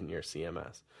area in your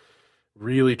CMS.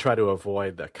 Really try to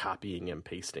avoid the copying and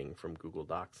pasting from Google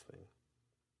Docs thing.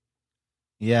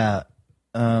 Yeah.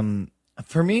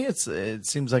 For me, it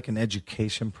seems like an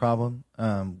education problem.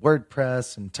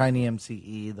 WordPress and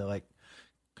TinyMCE, the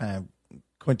kind of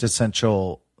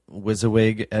quintessential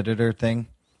WYSIWYG editor thing,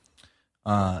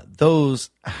 those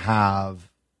have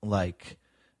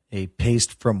a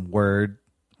paste from Word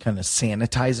kind of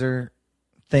sanitizer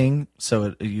thing.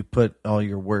 So you put all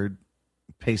your Word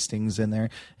pastings in there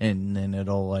and then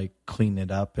it'll clean it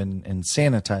up and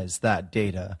sanitize that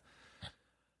data.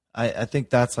 I think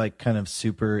that's kind of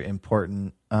super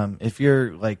important. If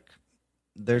you're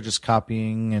they're just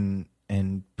copying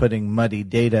and putting muddy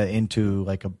data into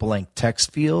a blank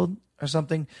text field or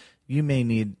something, you may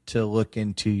need to look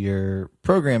into your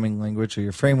programming language or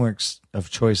your frameworks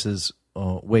of choices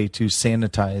way to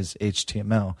sanitize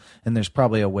HTML. And there's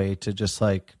probably a way to just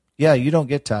you don't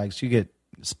get tags, you get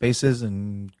spaces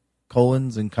and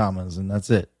colons and commas, and that's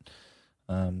it.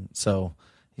 So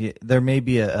there may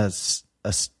be a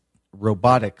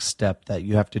robotic step that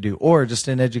you have to do, or just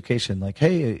in education,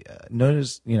 hey,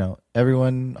 notice,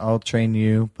 everyone, I'll train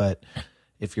you, but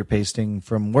if you're pasting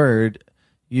from Word,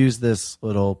 use this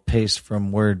little paste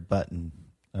from Word button.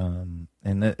 And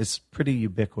it's pretty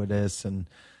ubiquitous, and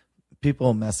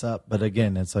people mess up, but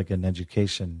again, it's an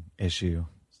education issue.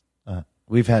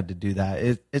 We've had to do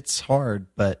that. It's hard,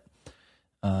 but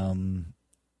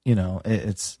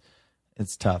it's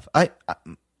tough.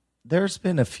 There's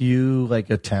been a few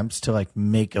attempts to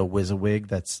make a WYSIWYG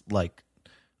that's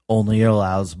only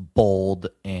allows bold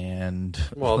and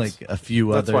a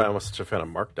few other. That's why I'm such a fan of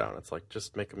Markdown. It's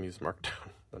just make them use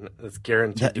Markdown. It's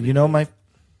guaranteed.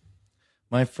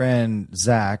 My friend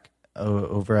Zach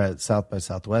over at South by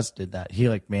Southwest did that. He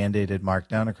mandated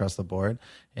Markdown across the board,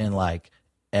 and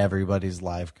everybody's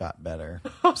life got better.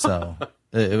 So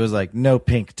it was no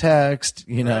pink text,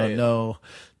 right. No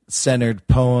centered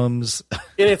poems.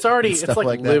 And it's already it's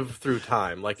lived through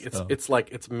time.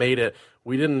 It's made it.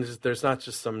 There's not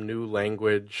just some new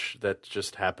language that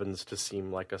just happens to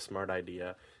seem like a smart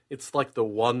idea. It's the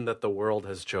one that the world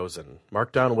has chosen.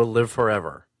 Markdown will live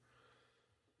forever.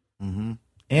 Mm-hmm.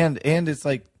 And it's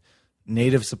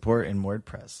native support in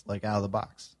WordPress, out of the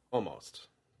box. Almost.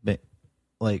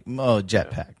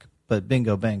 Jetpack, but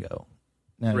bingo bango.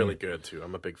 Now really good too.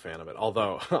 I'm a big fan of it.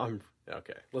 Although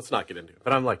okay, let's not get into it.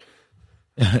 But I'm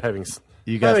having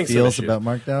you got feels about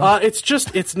Markdown.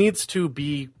 It needs to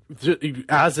be,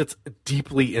 as it's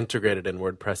deeply integrated in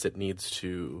WordPress. It needs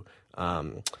to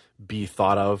be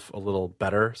thought of a little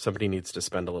better. Somebody needs to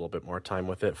spend a little bit more time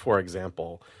with it. For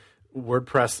example,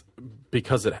 WordPress,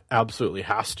 because it absolutely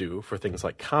has to for things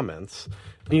like comments,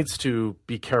 needs to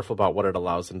be careful about what it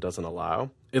allows and doesn't allow.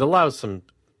 It allows some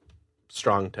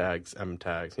strong tags, M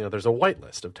tags. There's a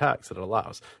whitelist of tags that it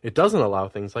allows. It doesn't allow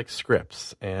things like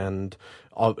scripts and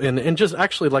just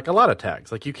actually like a lot of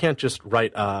tags. Like you can't just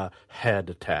write a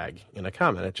head tag in a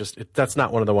comment. That's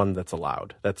not one of the ones that's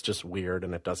allowed. That's just weird,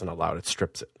 and it doesn't allow it. It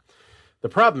strips it. The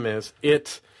problem is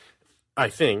I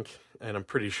think, and I'm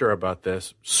pretty sure about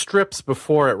this, strips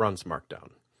before it runs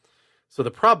Markdown. So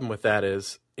the problem with that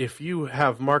is if you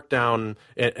have Markdown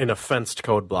in a fenced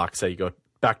code block, say you go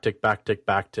backtick, backtick,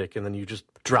 backtick, and then you just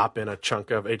drop in a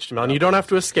chunk of HTML, and you don't have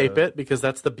to escape it because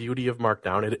that's the beauty of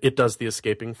Markdown. It does the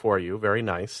escaping for you. Very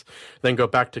nice. Then go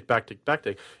backtick, backtick,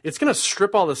 backtick. It's going to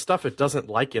strip all the stuff it doesn't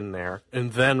like in there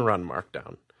and then run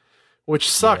Markdown, which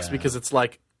sucks because it's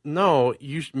like, no,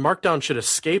 Markdown should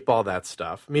escape all that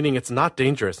stuff, meaning it's not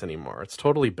dangerous anymore. It's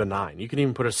totally benign. You can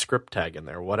even put a script tag in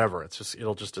there, whatever.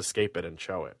 It'll just escape it and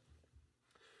show it.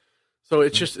 So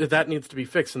it's just that needs to be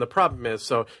fixed. And the problem is,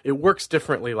 so it works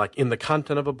differently, like in the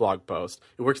content of a blog post.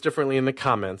 It works differently in the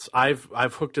comments. I've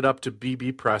hooked it up to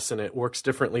BB Press, and it works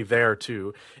differently there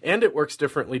too. And it works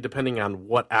differently depending on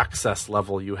what access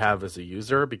level you have as a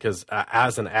user, because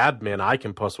as an admin, I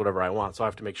can post whatever I want. So I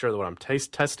have to make sure that when I'm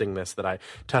testing this, that I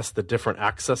test the different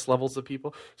access levels of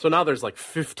people. So now there's like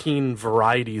 15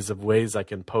 varieties of ways I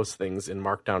can post things in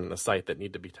Markdown in the site that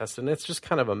need to be tested. And it's just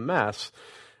kind of a mess.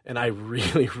 And I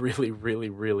really, really, really,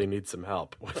 really need some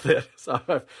help with it. So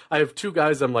I have two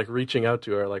guys I'm like reaching out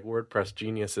to who are like WordPress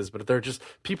geniuses, but they're just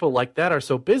people like that are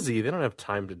so busy they don't have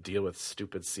time to deal with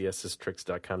stupid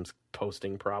CSStricks.com's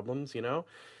posting problems,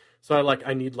 So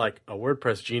I need like a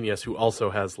WordPress genius who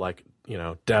also has like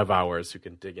dev hours who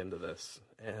can dig into this.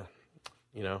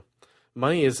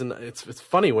 Money isn't. It's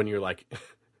funny when you're like,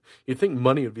 you'd think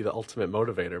money would be the ultimate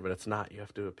motivator, but it's not. You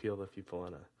have to appeal to people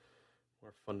on a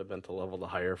more fundamental level to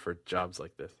hire for jobs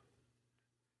like this.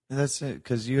 That's it,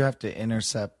 because you have to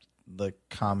intercept the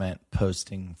comment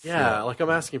posting flow. Yeah, like I'm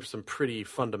asking for some pretty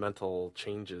fundamental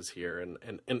changes here.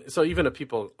 And so even if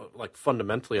people like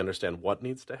fundamentally understand what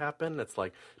needs to happen, it's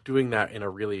like doing that in a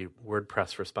really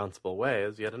WordPress responsible way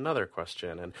is yet another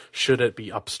question. And should it be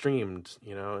upstreamed,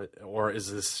 or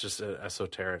is this just an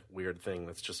esoteric weird thing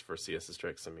that's just for CSS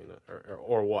tricks? I mean,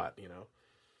 or what,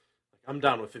 I'm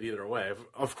down with it either way.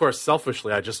 Of course,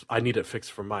 selfishly, I need it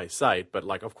fixed for my site, but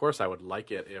of course I would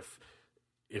like it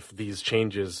if these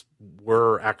changes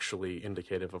were actually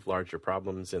indicative of larger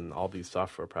problems in all these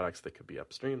software products that could be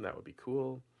upstream. That would be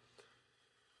cool.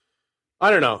 I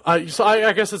don't know. So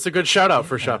I guess it's a good shout out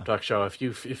for Shop Talk Show. If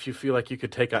you feel like you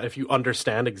could if you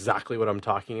understand exactly what I'm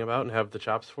talking about and have the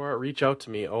chops for it, reach out to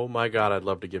me. Oh my God, I'd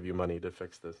love to give you money to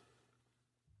fix this.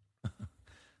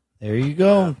 There you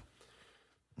go. Yeah.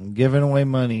 I'm giving away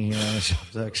money here on the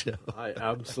Shop Talk Show. I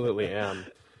absolutely am.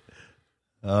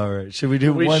 All right. Should we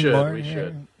do one more? We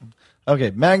should. Okay.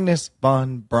 Magnus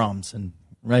von Bromson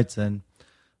writes in,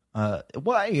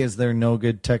 why is there no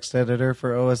good text editor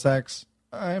for OS X?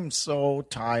 I'm so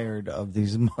tired of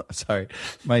these. Sorry.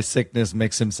 My sickness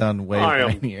makes him sound way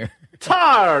whinier.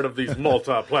 Tired of these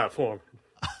multi-platform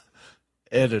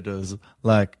editors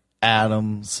like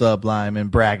Atom, Sublime,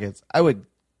 and Brackets. I would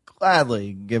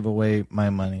gladly give away my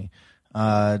money.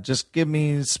 Just give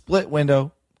me split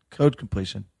window, code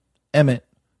completion, Emmet,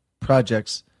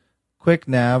 projects, quick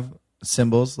nav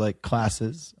symbols like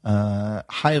classes,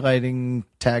 highlighting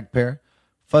tag pair,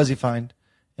 fuzzy find,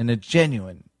 and a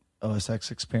genuine OS X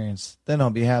experience. Then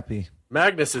I'll be happy.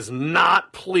 Magnus is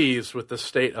not pleased with the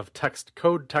state of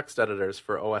code text editors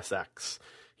for OS X.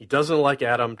 He doesn't like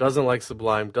Atom, doesn't like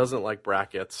Sublime, doesn't like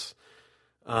Brackets.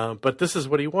 But this is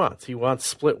what he wants. He wants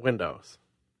split windows.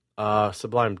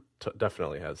 Sublime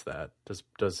definitely has that.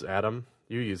 Does Atom?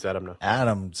 You use Atom now.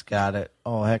 Atom's got it.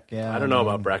 Oh heck yeah! I don't know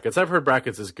about Brackets. I've heard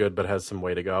Brackets is good, but has some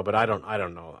way to go. But I don't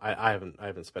know. I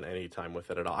haven't spent any time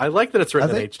with it at all. I like that it's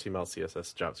written in HTML,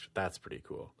 CSS, JavaScript. That's pretty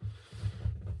cool.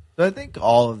 So I think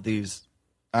all of these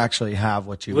actually have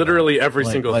what you literally want. Every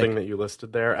single thing that you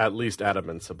listed there. At least Atom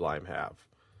and Sublime have.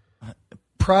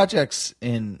 Projects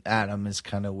in Atom is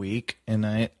kind of weak, and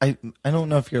I don't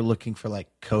know if you're looking for like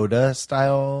Coda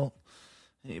style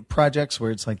projects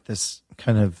where it's like this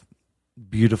kind of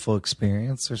beautiful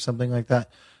experience or something like that.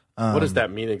 What does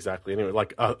that mean exactly? Anyway,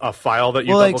 like a file that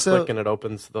you double click and it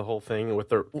opens the whole thing with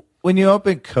the. When you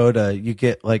open Coda, you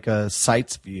get like a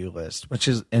sites view list, which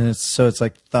is it's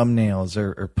like thumbnails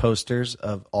or posters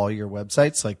of all your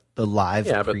websites, like the live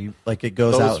like it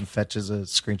goes out and fetches a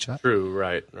screenshot. True,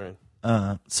 right.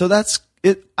 So that's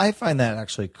it. I find that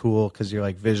actually cool because you're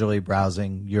like visually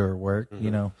browsing your work,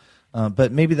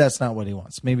 But maybe that's not what he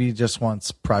wants. Maybe he just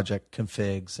wants project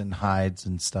configs and hides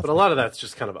and stuff. But a lot of that's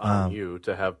just kind of on you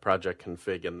to have project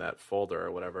config in that folder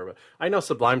or whatever. But I know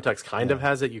Sublime Text kind of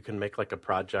has it. You can make like a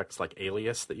project's like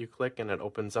alias that you click and it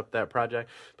opens up that project.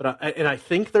 But I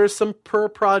think there's some per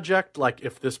project, like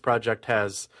if this project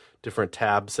has different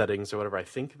tab settings or whatever. I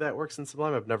think that works in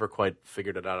Sublime. I've never quite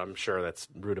figured it out. I'm sure that's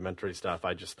rudimentary stuff.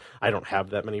 I don't have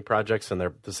that many projects, and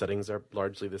the settings are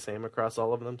largely the same across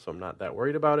all of them, so I'm not that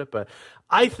worried about it. But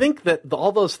I think that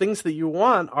all those things that you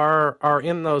want are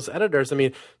in those editors. I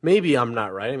mean, maybe I'm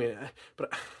not right. I mean,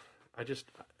 but I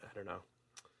don't know.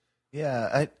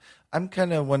 Yeah, I'm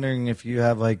kind of wondering if you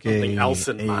have like something else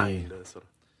in mind.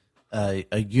 A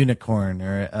unicorn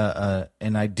or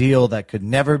an ideal that could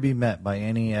never be met by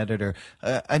any editor.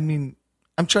 I mean,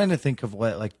 I'm trying to think of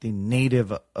what like the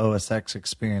native OS X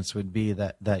experience would be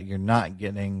that you're not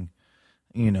getting,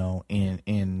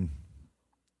 in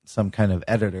some kind of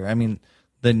editor. I mean,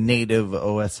 the native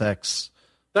OS X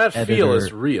that feel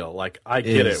is real. Like I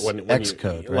get it when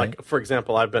Xcode, right? Like for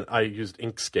example, I used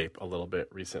Inkscape a little bit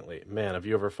recently. Man, have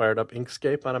you ever fired up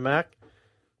Inkscape on a Mac?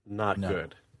 Not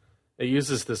good. It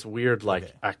uses this weird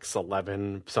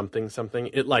X11 something.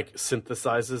 It like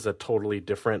synthesizes a totally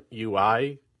different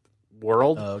UI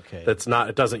world. That's not.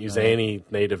 It doesn't use any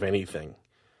native anything.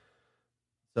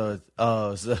 So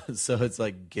it's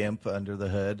like GIMP under the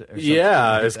hood. Or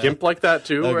something is GIMP like that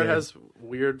too, where it has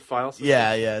weird file systems?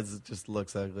 Yeah, it just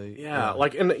looks ugly. Yeah,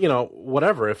 like and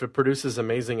whatever. If it produces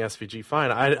amazing SVG,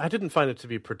 fine. I didn't find it to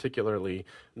be particularly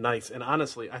nice. And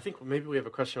honestly, I think maybe we have a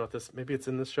question about this. Maybe it's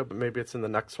in this show, but maybe it's in the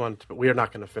next one. But we are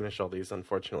not going to finish all these,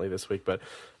 unfortunately, this week. But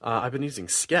I've been using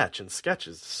Sketch, and Sketch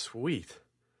is sweet.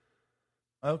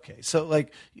 Okay, so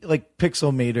like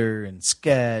Pixelmator and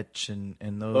Sketch and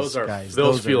those guys.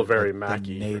 Those feel very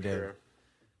Mac-y native. For sure.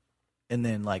 And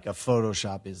then like a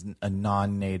Photoshop is a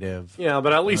non-native. Yeah,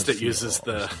 but at least it uses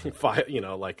the file,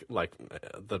 like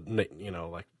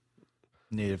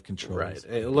native controls. Right.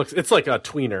 It's like a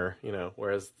tweener,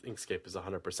 whereas Inkscape is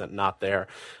 100% not there.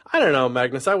 I don't know,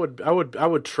 Magnus. I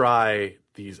would try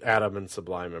these Atom and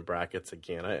Sublime and brackets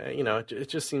again. It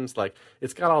just seems like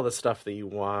it's got all the stuff that you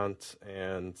want,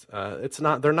 and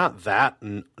they're not that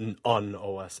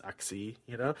un-OS X-y,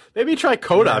 Maybe try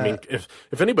Coda. Yeah. I mean,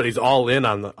 if anybody's all in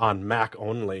on Mac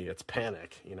only, it's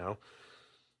panic,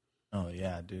 Oh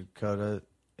yeah, dude. Coda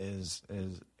is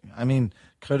I mean,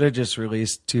 Coda just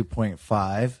released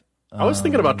 2.5. I was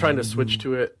thinking about trying to switch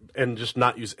to it and just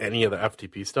not use any of the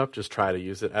FTP stuff, just try to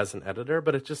use it as an editor,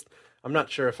 but I'm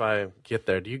not sure if I get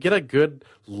there. Do you get a good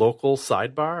local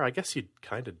sidebar? I guess you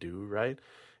kind of do, right?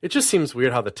 It just seems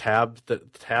weird how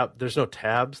there's no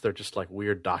tabs. They're just like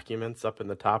weird documents up in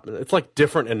the top. It's like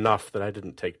different enough that I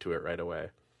didn't take to it right away.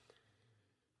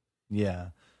 Yeah.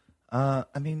 I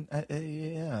mean,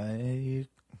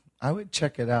 I would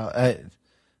check it out.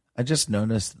 I just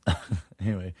noticed,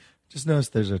 anyway,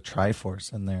 there's a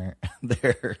Triforce in their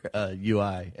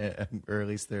UI, or at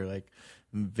least their like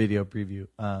video preview.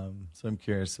 So I'm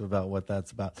curious about what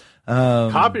that's about.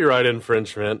 Copyright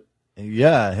infringement.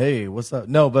 Yeah. Hey, what's up?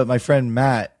 No, but my friend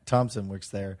Matt Thompson works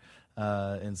there,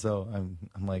 and so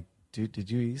I'm like, dude,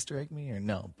 did you Easter egg me or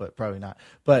no? But probably not.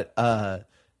 But I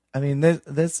mean,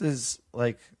 this is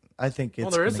like. I think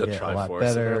it's going to get a lot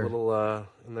better.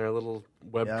 In their little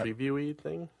web preview-y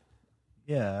thing.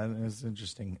 Yeah, it's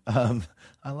interesting.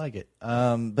 I like it.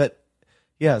 But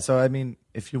yeah, so I mean,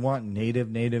 if you want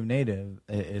native,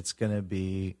 it's gonna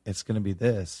be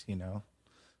this,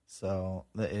 So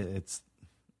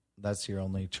that's your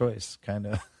only choice, kind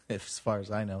of, as far as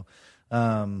I know.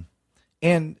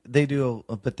 And they do,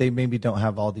 but they maybe don't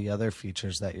have all the other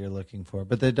features that you're looking for.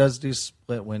 But it does do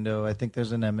split window. I think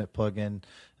there's an Emmet plugin.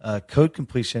 Code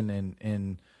completion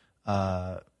in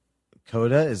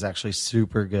Coda is actually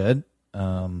super good.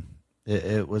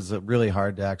 It was really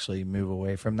hard to actually move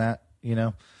away from that,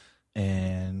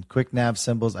 And quick nav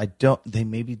symbols, they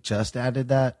maybe just added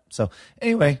that. So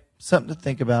anyway, something to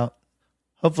think about.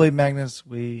 Hopefully, Magnus,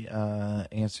 we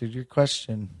answered your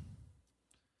question.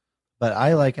 But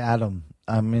I like Atom.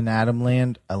 I'm in Atom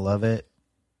land. I love it.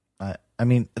 I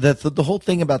mean, the whole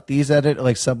thing about these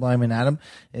like Sublime and Atom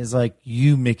is like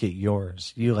you make it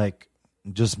yours. You like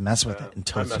just mess with it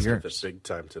until it's yours. I messed with it big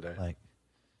time today.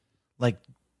 Like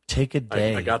take a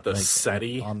day. I got the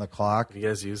SETI on the clock. Have you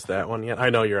guys used that one yet? I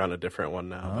know you're on a different one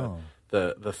now.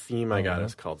 But the theme I got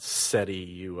is called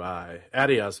SETI UI.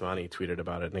 Adi Osmani tweeted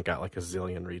about it, and it got like a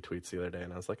zillion retweets the other day.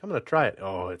 And I was like, I'm going to try it.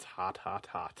 Oh, it's hot.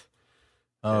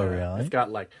 Oh, really? It's got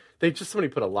somebody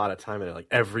put a lot of time in it. Like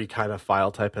every kind of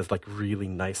file type has like really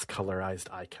nice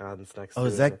colorized icons next to it. Oh,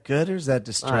 is that good or is that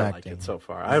distracting? I like it so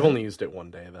far. I've only used it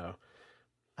one day though.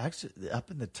 Actually,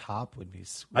 up in the top would be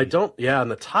sweet.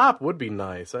 And the top would be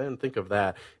nice. I didn't think of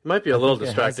that. It might be a little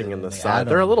distracting in the side.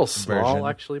 They're a little small, version.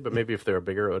 actually, but maybe if they were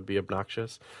bigger, it would be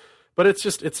obnoxious. But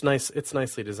it's nice. It's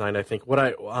nicely designed, I think.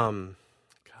 I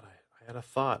had a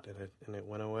thought and it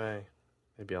went away.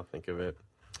 Maybe I'll think of it.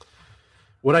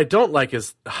 What I don't like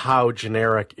is how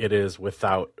generic it is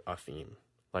without a theme.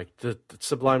 Like the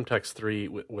Sublime Text 3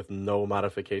 with no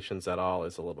modifications at all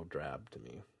is a little drab to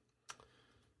me.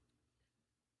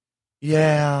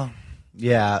 Yeah.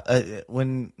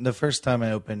 When the first time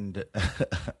I opened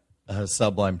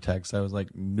Sublime Text, I was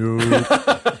like, no.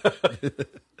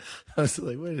 I was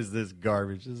like, what is this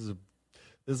garbage?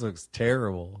 This looks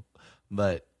terrible.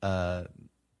 But I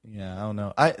don't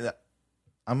know.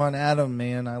 I'm on Atom,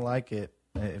 man. I like it.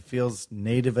 It feels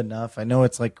native enough. I know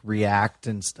it's like React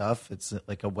and stuff. It's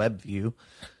like a web view,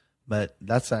 but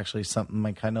that's actually something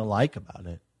I kind of like about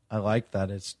it. I like that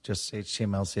it's just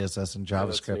HTML, CSS, and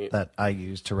JavaScript that I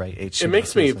use to write HTML. It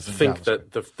makes me think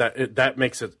that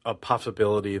makes it a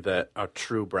possibility that a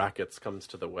true brackets comes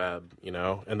to the web,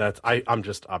 and that's I'm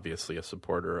just obviously a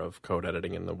supporter of code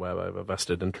editing in the web. I have a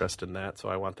vested interest in that, so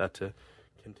I want that to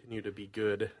continue to be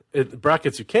good.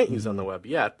 Brackets you can't use on the web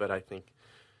yet, but I think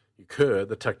you could.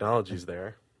 The technology's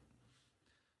there.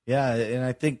 Yeah, and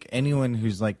I think anyone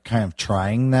who's like kind of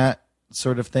trying that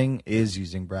sort of thing is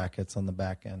using brackets on the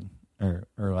back end or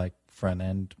like front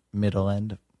end,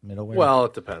 middleware. Well,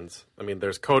 it depends. I mean,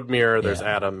 there's CodeMirror, there's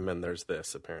Atom, and there's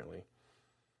this apparently.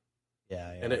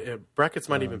 Yeah. And brackets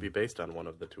might even be based on one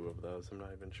of the two of those. I'm not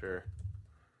even sure.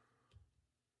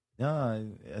 No,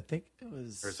 I think it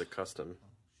was. Or is it custom?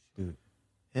 Shoot,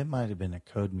 it might have been a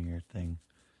CodeMirror thing,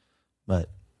 but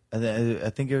I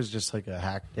think it was just like a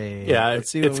hack day. Yeah, let's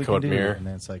see it's what we can do. CodeMirror, and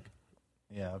it's like,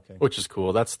 yeah, okay, which is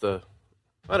cool. That's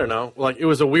I don't know. Like it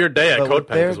was a weird day at CodePen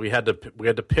because we had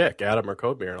to pick Atom or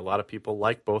CodeMirror, and a lot of people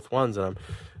like both ones. And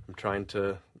I'm trying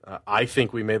to. I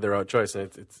think we made the right choice,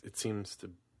 and it seems to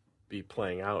be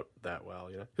playing out that well.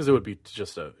 Because it would be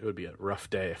a rough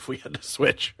day if we had to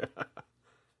switch.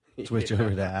 Switch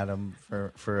over to Atom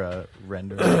for a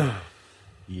render.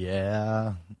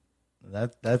 Yeah.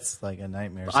 That's like a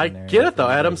nightmare scenario. I get it though.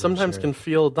 Atom sometimes can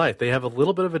feel nice. They have a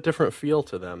little bit of a different feel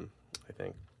to them, I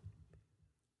think.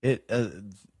 It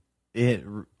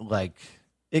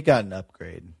got an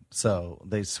upgrade, so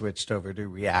they switched over to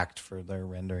React for their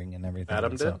rendering and everything.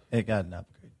 Atom so did? It got an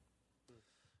upgrade.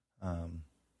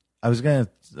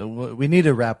 We need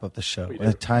to wrap up the show.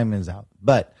 The time is out,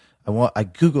 but I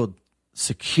googled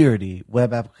security,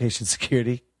 web application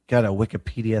security. Got a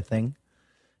Wikipedia thing,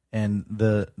 and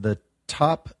the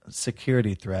top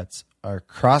security threats are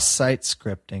cross-site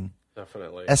scripting,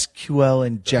 definitely SQL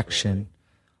injection.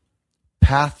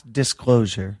 Path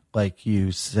disclosure, like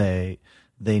you say,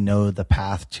 they know the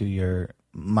path to your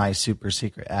my super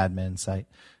secret admin site,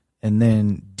 and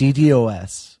then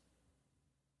DDoS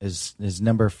is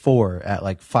number 4 at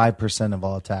like 5% of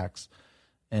all attacks,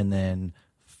 and then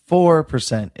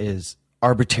 4% is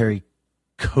arbitrary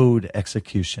code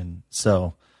execution.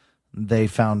 So they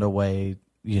found a way,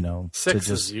 6 to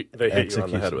just they hit you on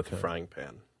the head with a frying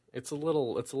pan. It's a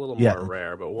little more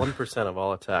rare, but 1% of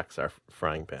all attacks are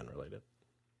frying pan related.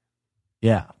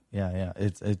 Yeah.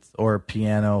 It's or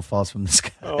piano falls from the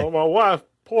sky. Oh, my wife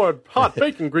poured hot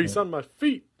bacon grease on my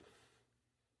feet.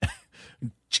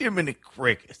 Jiminy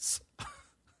crickets.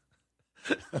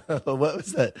 What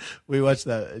was that? We watched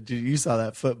that. You saw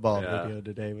that football video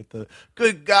today with the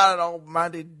good God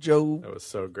Almighty Joe. That was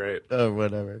so great. Oh,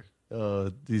 whatever.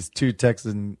 Oh, these two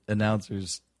Texan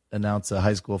announcers announce a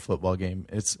high school football game.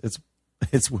 It's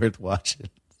worth watching.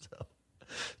 So,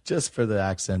 just for the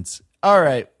accents. All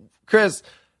right. Chris,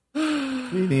 we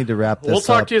need to wrap this up. We'll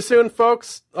talk to you soon,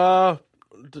 folks. I'll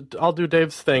do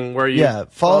Dave's thing where you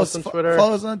follow us on Twitter.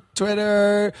 Follow us on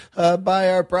Twitter,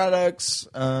 buy our products.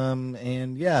 Thanks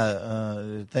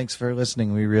for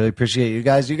listening. We really appreciate you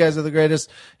guys. You guys are the greatest.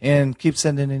 And keep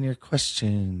sending in your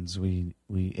questions.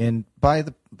 And buy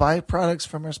products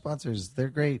from our sponsors. They're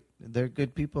great. They're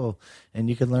good people. And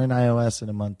you can learn iOS in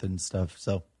a month and stuff.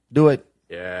 So do it.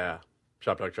 Yeah.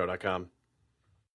 ShopDogShow.com.